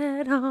bad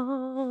at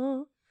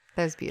all.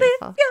 That was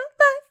beautiful. Live your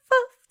life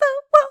off the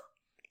wall.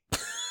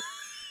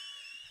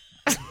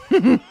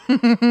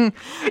 You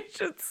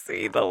should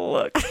see the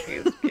look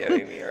he's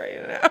giving me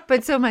right now.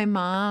 But so my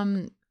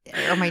mom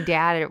or my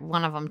dad,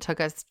 one of them took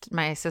us,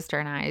 my sister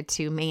and I,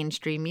 to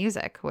mainstream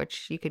music,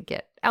 which you could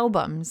get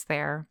albums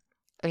there.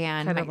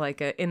 And kind of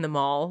like a in the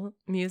mall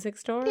music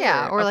store?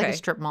 Yeah, or like a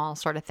strip mall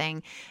sort of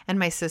thing. And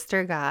my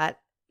sister got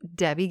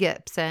Debbie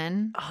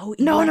Gibson. Oh,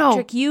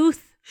 Electric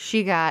Youth.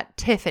 She got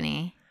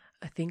Tiffany.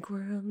 I think we're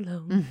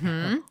alone.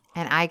 Mm-hmm.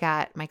 And I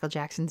got Michael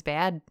Jackson's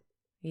Bad.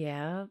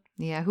 Yeah.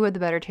 Yeah. Who had the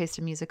better taste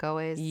of music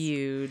always?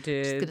 You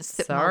did. Just gonna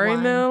sip Sorry, my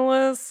wine.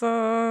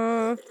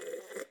 Melissa.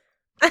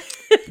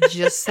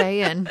 Just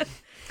saying.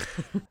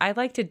 I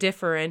like to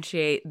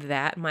differentiate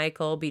that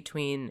Michael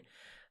between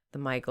the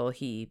Michael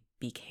he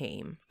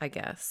became, I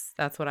guess.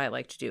 That's what I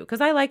like to do. Because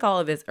I like all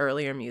of his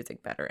earlier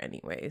music better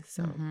anyway.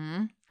 So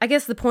I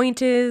guess the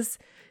point is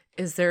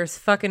there's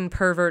fucking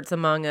perverts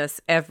among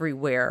us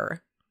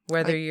everywhere.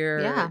 Whether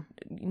you're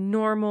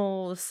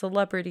normal,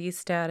 celebrity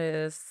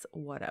status,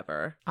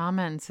 whatever.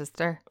 Amen,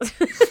 sister.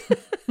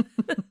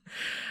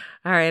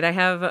 All right, I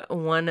have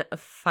one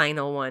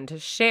final one to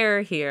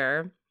share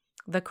here.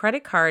 The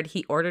credit card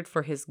he ordered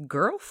for his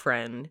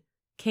girlfriend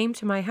came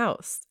to my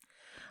house.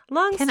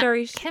 Long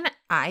story short. Can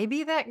I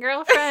be that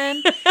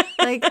girlfriend?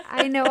 Like,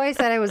 I know I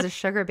said I was a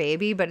sugar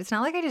baby, but it's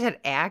not like I just had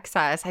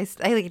access. I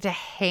like to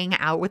hang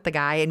out with the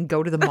guy and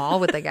go to the mall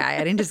with the guy.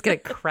 I didn't just get a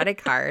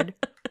credit card.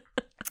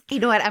 You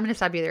know what? I'm going to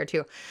stop you there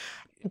too.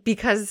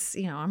 Because,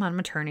 I'm on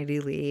maternity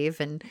leave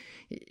and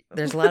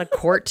there's a lot of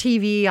court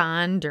TV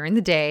on during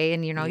the day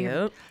and,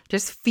 you're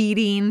just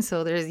feeding.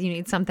 So you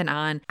need something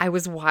on. I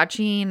was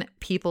watching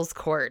People's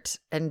Court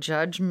and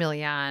Judge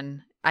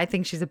Millian. I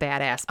think she's a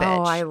badass bitch.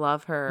 Oh, I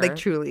love her. Like,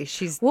 truly.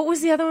 What was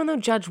the other one, though?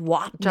 Judge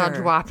Wapner. Judge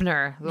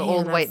Wapner, the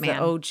old white man.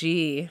 The OG.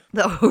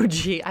 The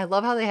OG. I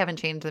love how they haven't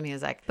changed the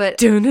music. But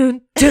yeah.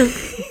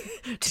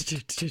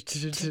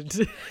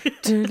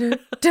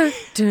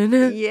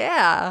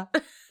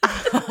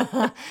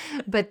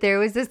 But there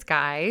was this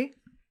guy.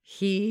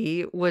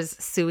 he was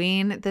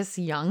suing this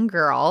young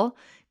girl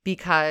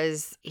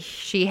because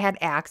she had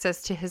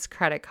access to his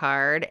credit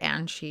card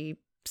and she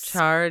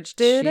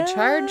charged it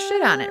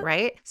on it,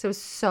 right?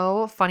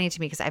 So funny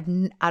to me because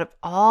out of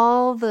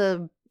all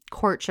the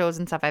court shows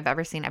and stuff I've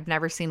ever seen, I've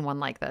never seen one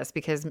like this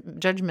because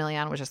Judge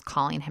Milian was just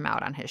calling him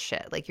out on his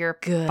shit. Like, you're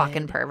a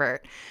fucking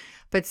pervert.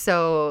 But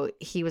so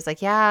he was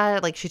like,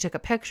 yeah, like, she took a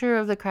picture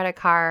of the credit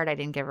card. I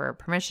didn't give her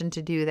permission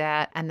to do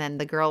that. And then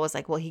the girl was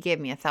like, well, he gave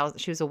me $1,000.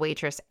 She was a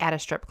waitress at a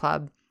strip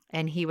club.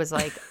 And he was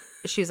like,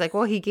 she was like,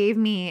 well, he gave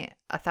me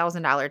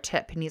 $1,000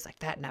 tip. And he's like,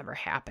 that never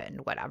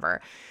happened, whatever.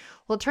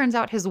 Well, it turns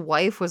out his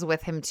wife was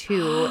with him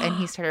too. And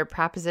he started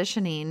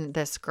propositioning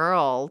this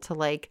girl to,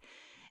 like,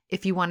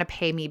 if you want to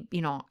pay me,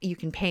 you know, you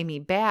can pay me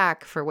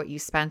back for what you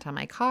spent on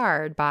my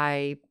card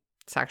by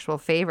sexual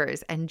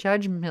favors. And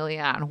Judge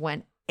Milian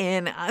went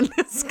in on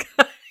this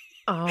guy.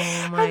 Oh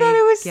my I thought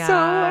it was God.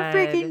 so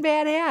freaking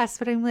badass.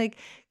 But I'm like,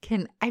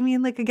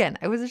 again,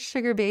 I was a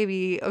sugar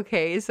baby.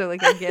 Okay, so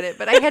like I get it.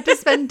 But I had to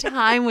spend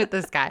time with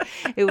this guy.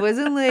 It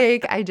wasn't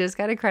like I just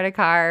got a credit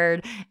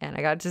card and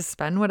I got to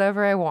spend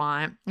whatever I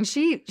want. And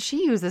she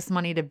used this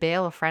money to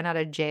bail a friend out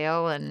of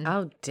jail and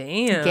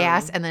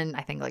gas, and then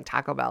I think like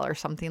Taco Bell or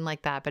something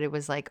like that. But it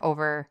was like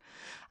over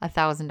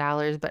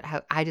 $1,000. But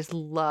I just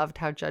loved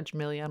how Judge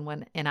Milian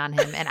went in on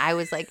him. And I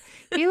was like,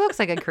 he looks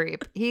like a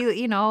creep.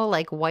 He, you know,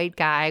 like white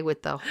guy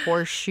with the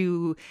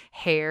horseshoe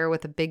hair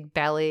with a big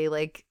belly.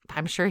 Like,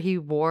 I'm sure he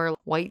wore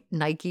white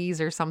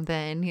Nikes or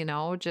something, you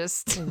know,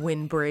 just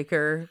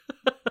windbreaker.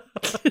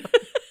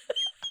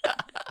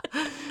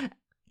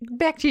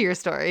 Back to your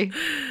story.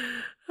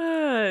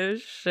 Oh,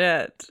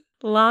 shit.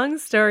 Long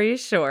story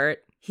short,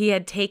 he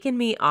had taken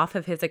me off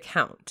of his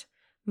account.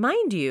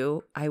 Mind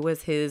you, I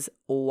was his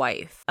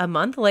wife. A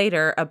month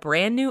later, a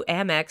brand new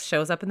Amex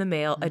shows up in the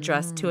mail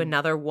addressed to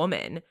another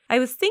woman. I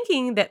was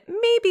thinking that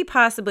maybe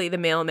possibly the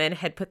mailman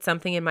had put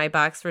something in my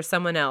box for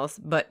someone else,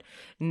 but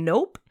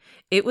nope.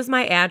 It was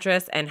my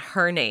address and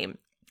her name.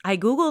 I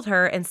Googled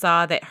her and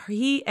saw that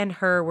he and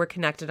her were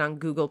connected on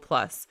Google+.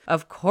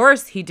 Of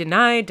course, he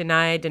denied,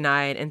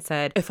 and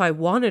said, if I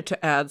wanted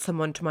to add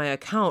someone to my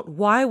account,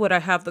 why would I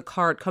have the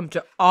card come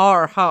to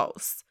our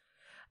house?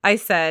 I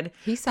said,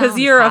 because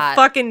you're a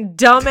fucking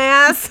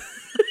dumbass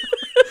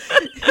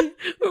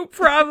who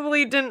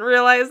probably didn't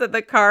realize that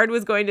the card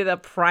was going to the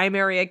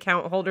primary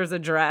account holder's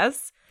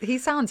address. He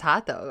sounds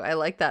hot, though. I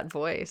like that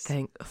voice.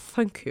 Thank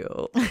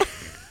you.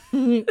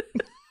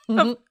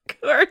 Of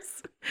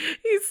course,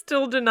 he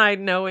still denied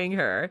knowing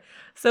her.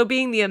 So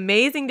being the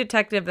amazing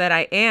detective that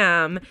I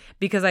am,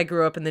 because I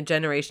grew up in the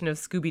generation of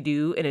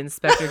Scooby-Doo and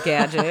Inspector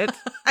Gadget,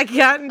 I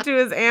got into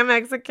his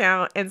Amex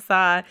account and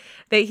saw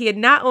that he had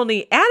not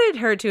only added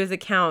her to his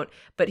account,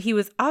 but he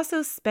was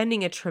also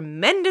spending a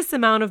tremendous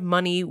amount of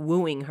money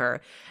wooing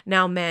her.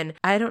 Now, men,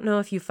 I don't know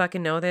if you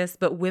fucking know this,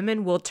 but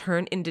women will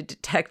turn into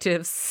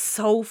detectives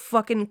so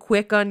fucking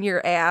quick on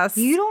your ass.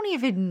 You don't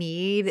even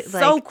need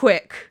so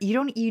quick.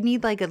 You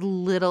need like a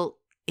little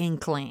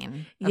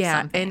inkling of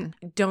something.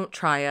 And don't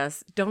try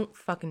us. Don't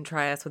fucking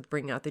try us with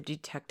bringing out the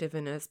detective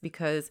in us,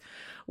 because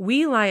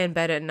we lie in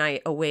bed at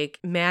night awake,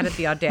 mad at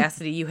the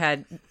audacity you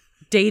had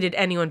dated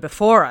anyone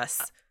before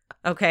us.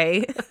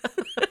 Okay?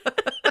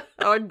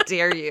 How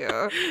dare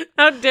you?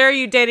 How dare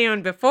you date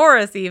anyone before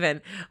us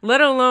even,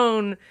 let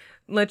alone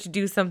let you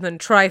do something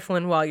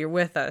trifling while you're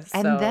with us.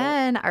 And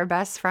then our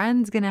best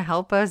friend's going to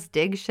help us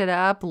dig shit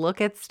up,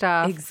 look at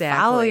stuff,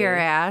 follow your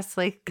ass.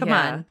 Like, come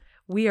on.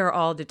 We are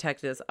all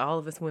detectives. All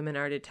of us women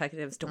are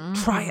detectives. Don't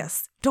try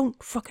us.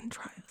 Don't fucking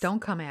try us. Don't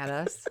come at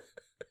us.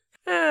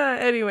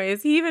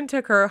 Anyways, he even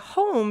took her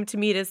home to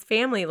meet his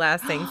family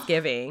last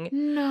Thanksgiving.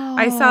 No.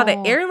 I saw the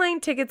airline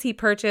tickets he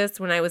purchased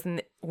when I was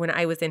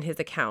in his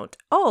account.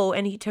 Oh,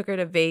 and he took her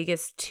to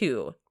Vegas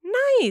too.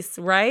 Nice,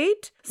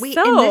 right? Wait,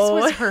 and this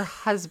was her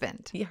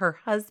husband. Her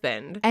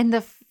husband. And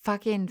the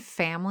fucking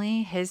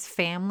family, his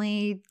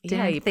family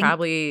didn't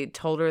probably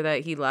told her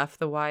that he left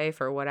the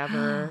wife or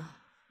whatever.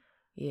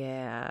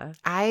 Yeah.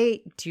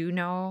 I do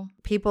know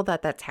people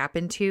that's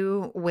happened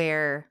to,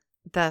 where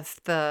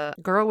the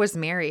girl was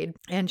married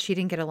and she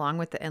didn't get along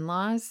with the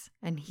in-laws,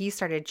 and he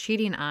started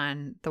cheating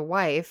on the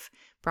wife,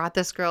 brought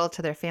this girl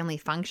to their family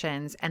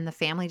functions, and the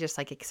family just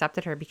like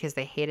accepted her because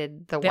they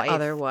hated the wife.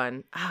 other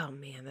one. Oh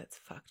man, that's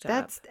fucked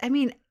up. I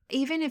mean,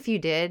 even if you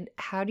did,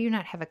 how do you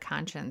not have a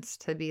conscience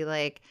to be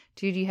like,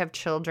 dude, you have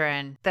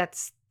children?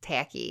 That's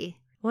tacky.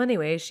 Well,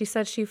 anyway, she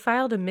said she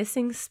filed a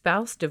missing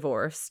spouse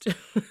divorce,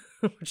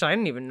 which I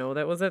didn't even know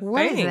that was a thing.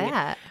 What is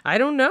that? I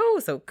don't know.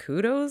 So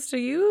kudos to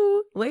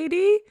you,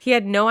 lady. He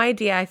had no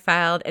idea I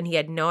filed, and he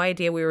had no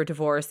idea we were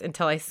divorced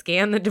until I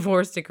scanned the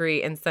divorce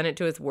decree and sent it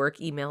to his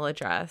work email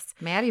address.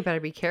 Maddie,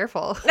 better be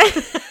careful.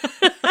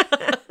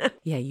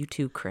 Yeah, you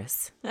too,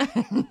 Chris.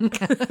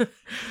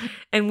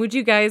 And would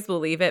you guys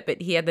believe it?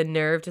 But he had the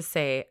nerve to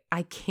say,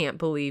 I can't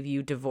believe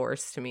you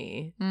divorced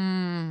me.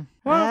 Yeah.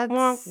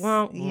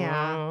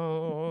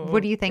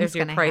 What do you think is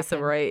going to happen? Price of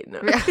Right. No.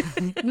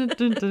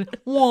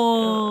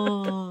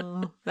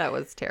 Whoa. That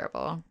was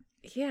terrible.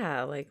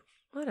 Yeah, like,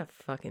 What a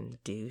fucking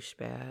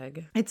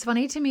douchebag. It's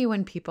funny to me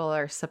when people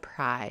are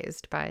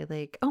surprised by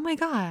like, oh my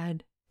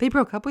God, they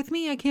broke up with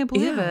me? I can't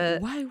believe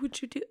it. Why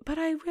would you do? But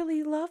I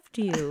really loved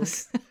you.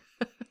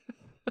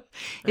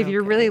 If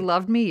you really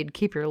loved me, you'd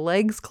keep your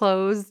legs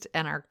closed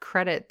and our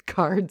credit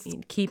cards.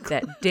 You'd keep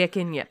that dick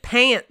in your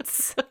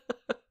pants.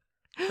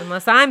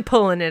 Unless I'm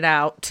pulling it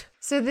out.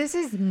 So this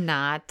is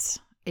not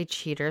a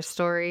cheater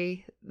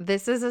story.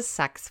 This is a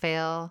sex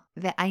fail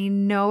that I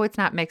know it's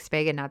not mixed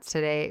bag of nuts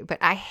today, but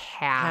I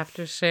have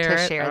to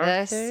share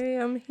this. Okay,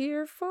 I'm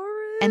here for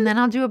it. And then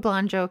I'll do a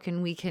blonde joke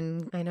and we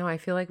can... I know. I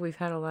feel like we've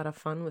had a lot of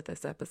fun with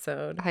this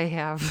episode. I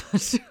have.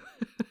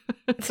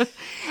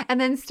 And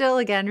then still,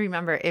 again,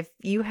 remember, if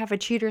you have a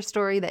cheater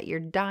story that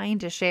you're dying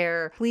to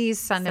share, please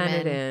send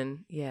it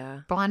in.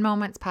 Yeah.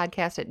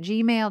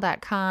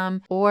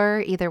 blondemomentspodcast@gmail.com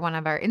or either one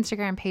of our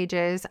Instagram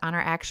pages. On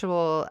our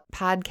actual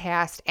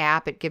podcast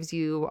app, it gives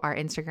you our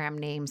Instagram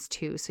names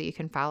too, so you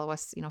can follow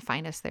us,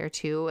 find us there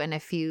too. And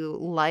if you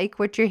like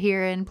what you're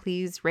hearing,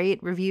 please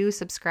rate, review,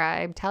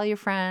 subscribe, tell your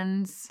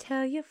friends.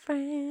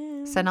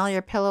 Send all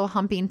your pillow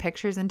humping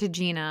pictures into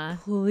Gina.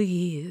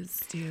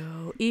 Please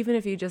do. Even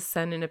if you just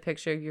send in a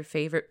picture of your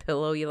favorite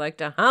pillow you like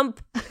to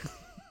hump.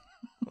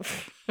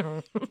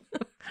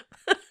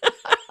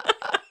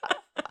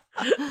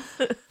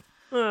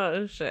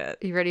 Oh, shit.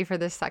 You ready for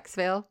this sex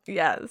fail?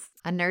 Yes.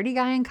 A nerdy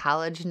guy in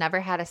college never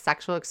had a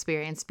sexual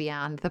experience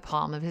beyond the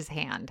palm of his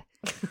hand.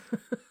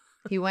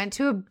 He went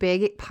to a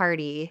big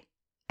party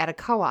at a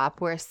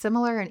co-op where a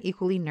similar and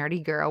equally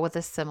nerdy girl with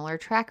a similar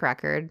track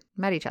record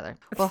met each other.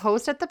 Well,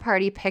 host at the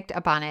party picked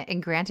up on it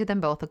and granted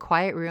them both a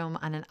quiet room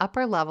on an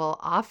upper level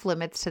off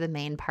limits to the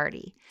main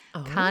party.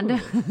 Oh.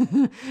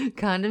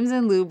 Condoms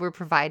and lube were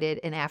provided,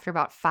 and after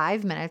about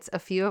 5 minutes, a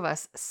few of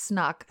us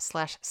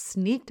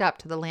sneaked up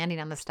to the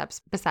landing on the steps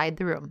beside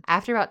the room.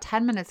 After about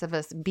 10 minutes of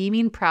us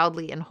beaming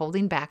proudly and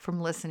holding back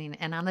from listening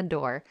in on the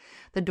door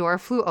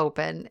flew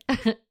open.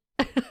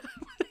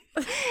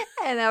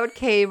 And out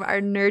came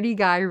our nerdy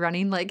guy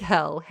running like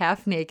hell,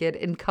 half naked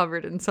and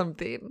covered in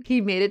something.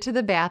 He made it to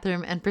the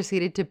bathroom and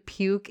proceeded to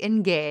puke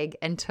and gag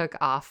and took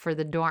off for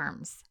the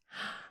dorms.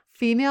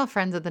 Female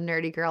friends of the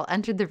nerdy girl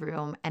entered the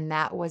room, and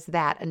that was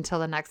that until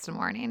the next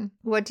morning.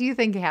 What do you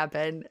think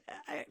happened?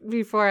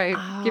 Before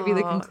I give you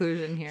the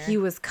conclusion here. He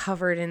was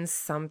covered in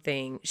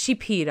something. She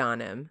peed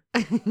on him.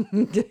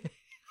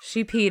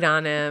 She peed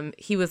on him.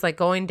 He was like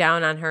going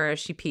down on her as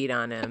she peed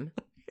on him.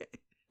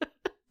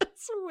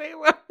 It's way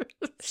worse.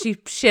 She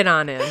shit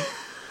on him.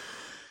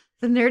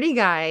 The nerdy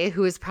guy,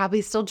 who is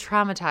probably still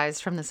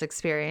traumatized from this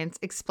experience,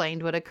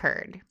 explained what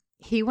occurred.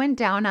 He went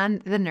down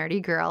on the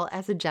nerdy girl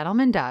as a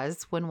gentleman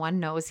does when one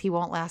knows he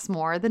won't last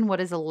more than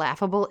what is a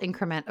laughable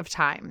increment of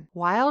time.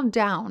 While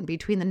down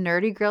between the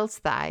nerdy girl's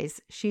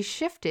thighs, she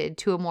shifted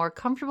to a more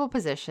comfortable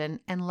position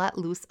and let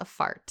loose a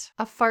fart.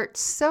 A fart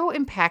so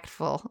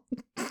impactful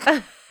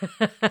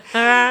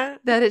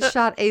that it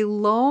shot a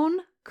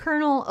lone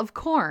kernel of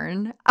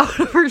corn out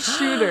of her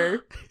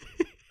shooter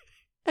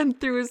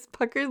and through his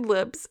puckered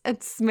lips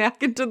and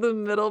smack into the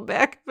middle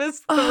back of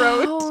his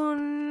throat. Oh,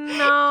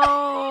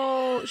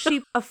 no.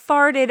 She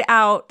farted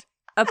out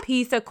a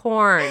piece of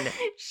corn.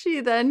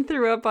 She then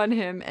threw up on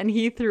him and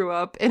he threw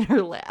up in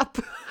her lap.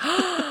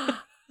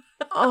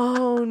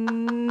 Oh,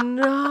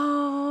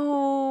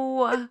 no.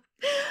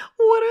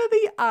 What are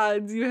the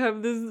odds you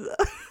have this...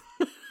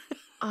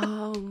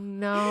 Oh,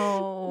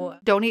 no.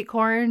 Don't eat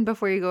corn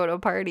before you go to a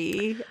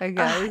party, I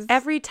guess.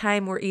 Every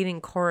time we're eating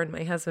corn,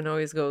 my husband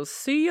always goes,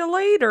 "See you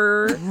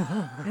later."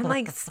 I'm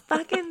like,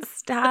 fucking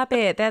stop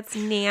it. That's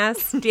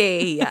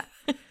nasty.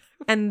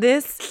 And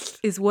this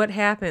is what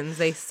happens.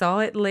 They saw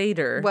it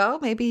later. Well,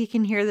 maybe he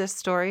can hear this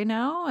story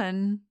now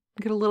and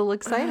get a little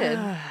excited.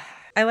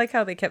 I like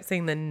how they kept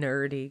saying the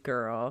nerdy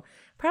girl.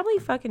 Probably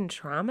fucking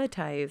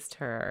traumatized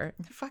her.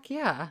 Fuck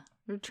yeah.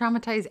 It would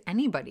traumatize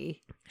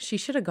anybody. She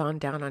should have gone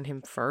down on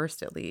him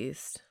first, at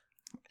least.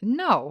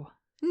 No.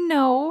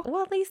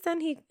 Well, at least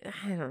then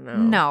I don't know.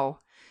 No.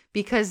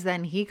 Because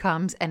then he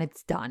comes and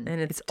it's done. And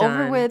it's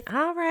over with.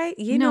 All right.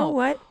 You know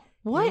what?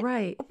 What? You're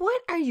right.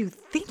 What are you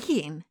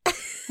thinking?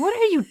 What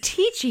are you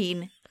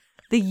teaching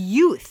the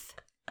youth?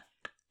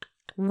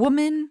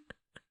 Woman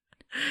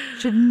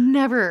should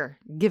never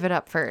give it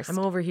up first. I'm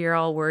over here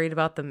all worried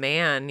about the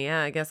man.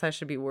 Yeah, I guess I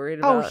should be worried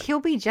about. Oh,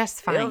 he'll be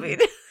just fine.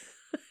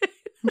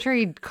 I'm sure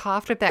he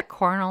coughed up that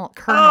kernel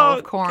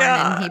of corn,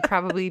 God. and he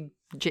probably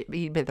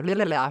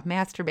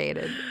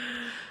masturbated.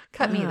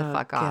 Cut me the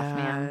fuck off,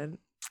 man.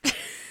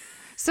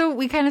 So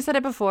we kind of said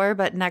it before,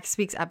 but next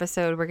week's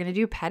episode, we're going to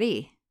do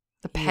petty.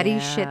 The petty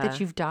shit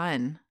that you've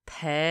done.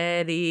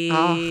 Petty.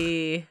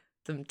 Oh.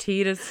 Some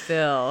tea to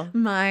spill.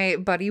 My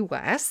buddy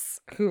Wes,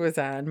 who was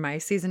on my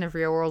season of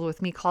Real World with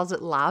me, calls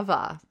it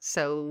lava.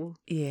 So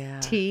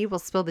tea, we'll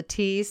spill the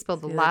tea, spill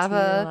the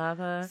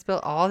lava, spill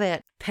all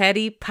that.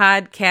 Petty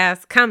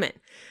podcast coming.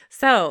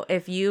 So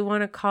if you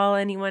want to call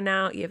anyone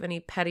out, you have any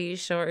petty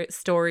short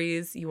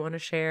stories you want to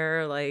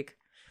share, like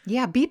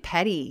Yeah, be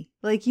petty.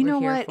 Like, you We're know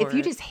here what? If for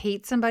you it. just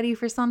hate somebody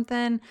for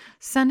something,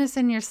 send us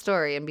in your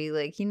story and be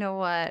like, you know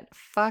what?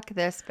 Fuck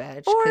this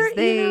bitch. Or, Because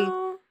they.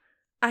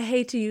 I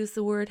hate to use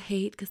the word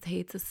hate because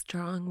hate's a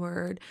strong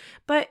word.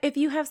 But if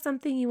you have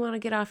something you want to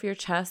get off your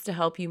chest to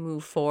help you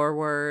move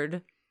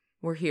forward,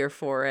 we're here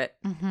for it.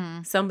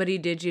 Mhm. Somebody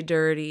did you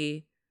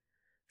dirty.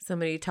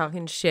 Somebody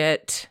talking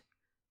shit.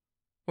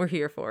 We're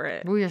here for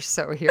it. We are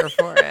so here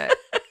for it.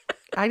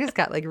 I just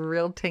got like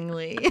real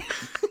tingly.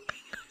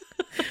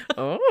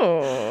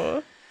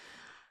 Oh.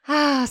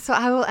 So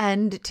I will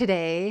end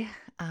today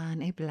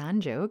on a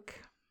blonde joke.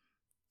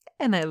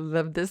 And I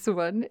love this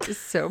one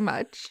so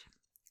much.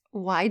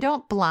 Why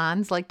don't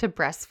blondes like to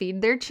breastfeed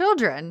their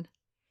children?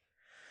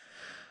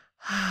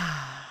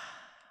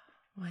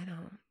 Why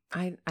don't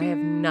I have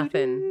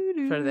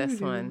nothing for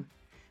this one.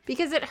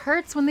 Because it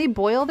hurts when they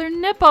boil their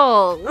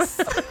nipples.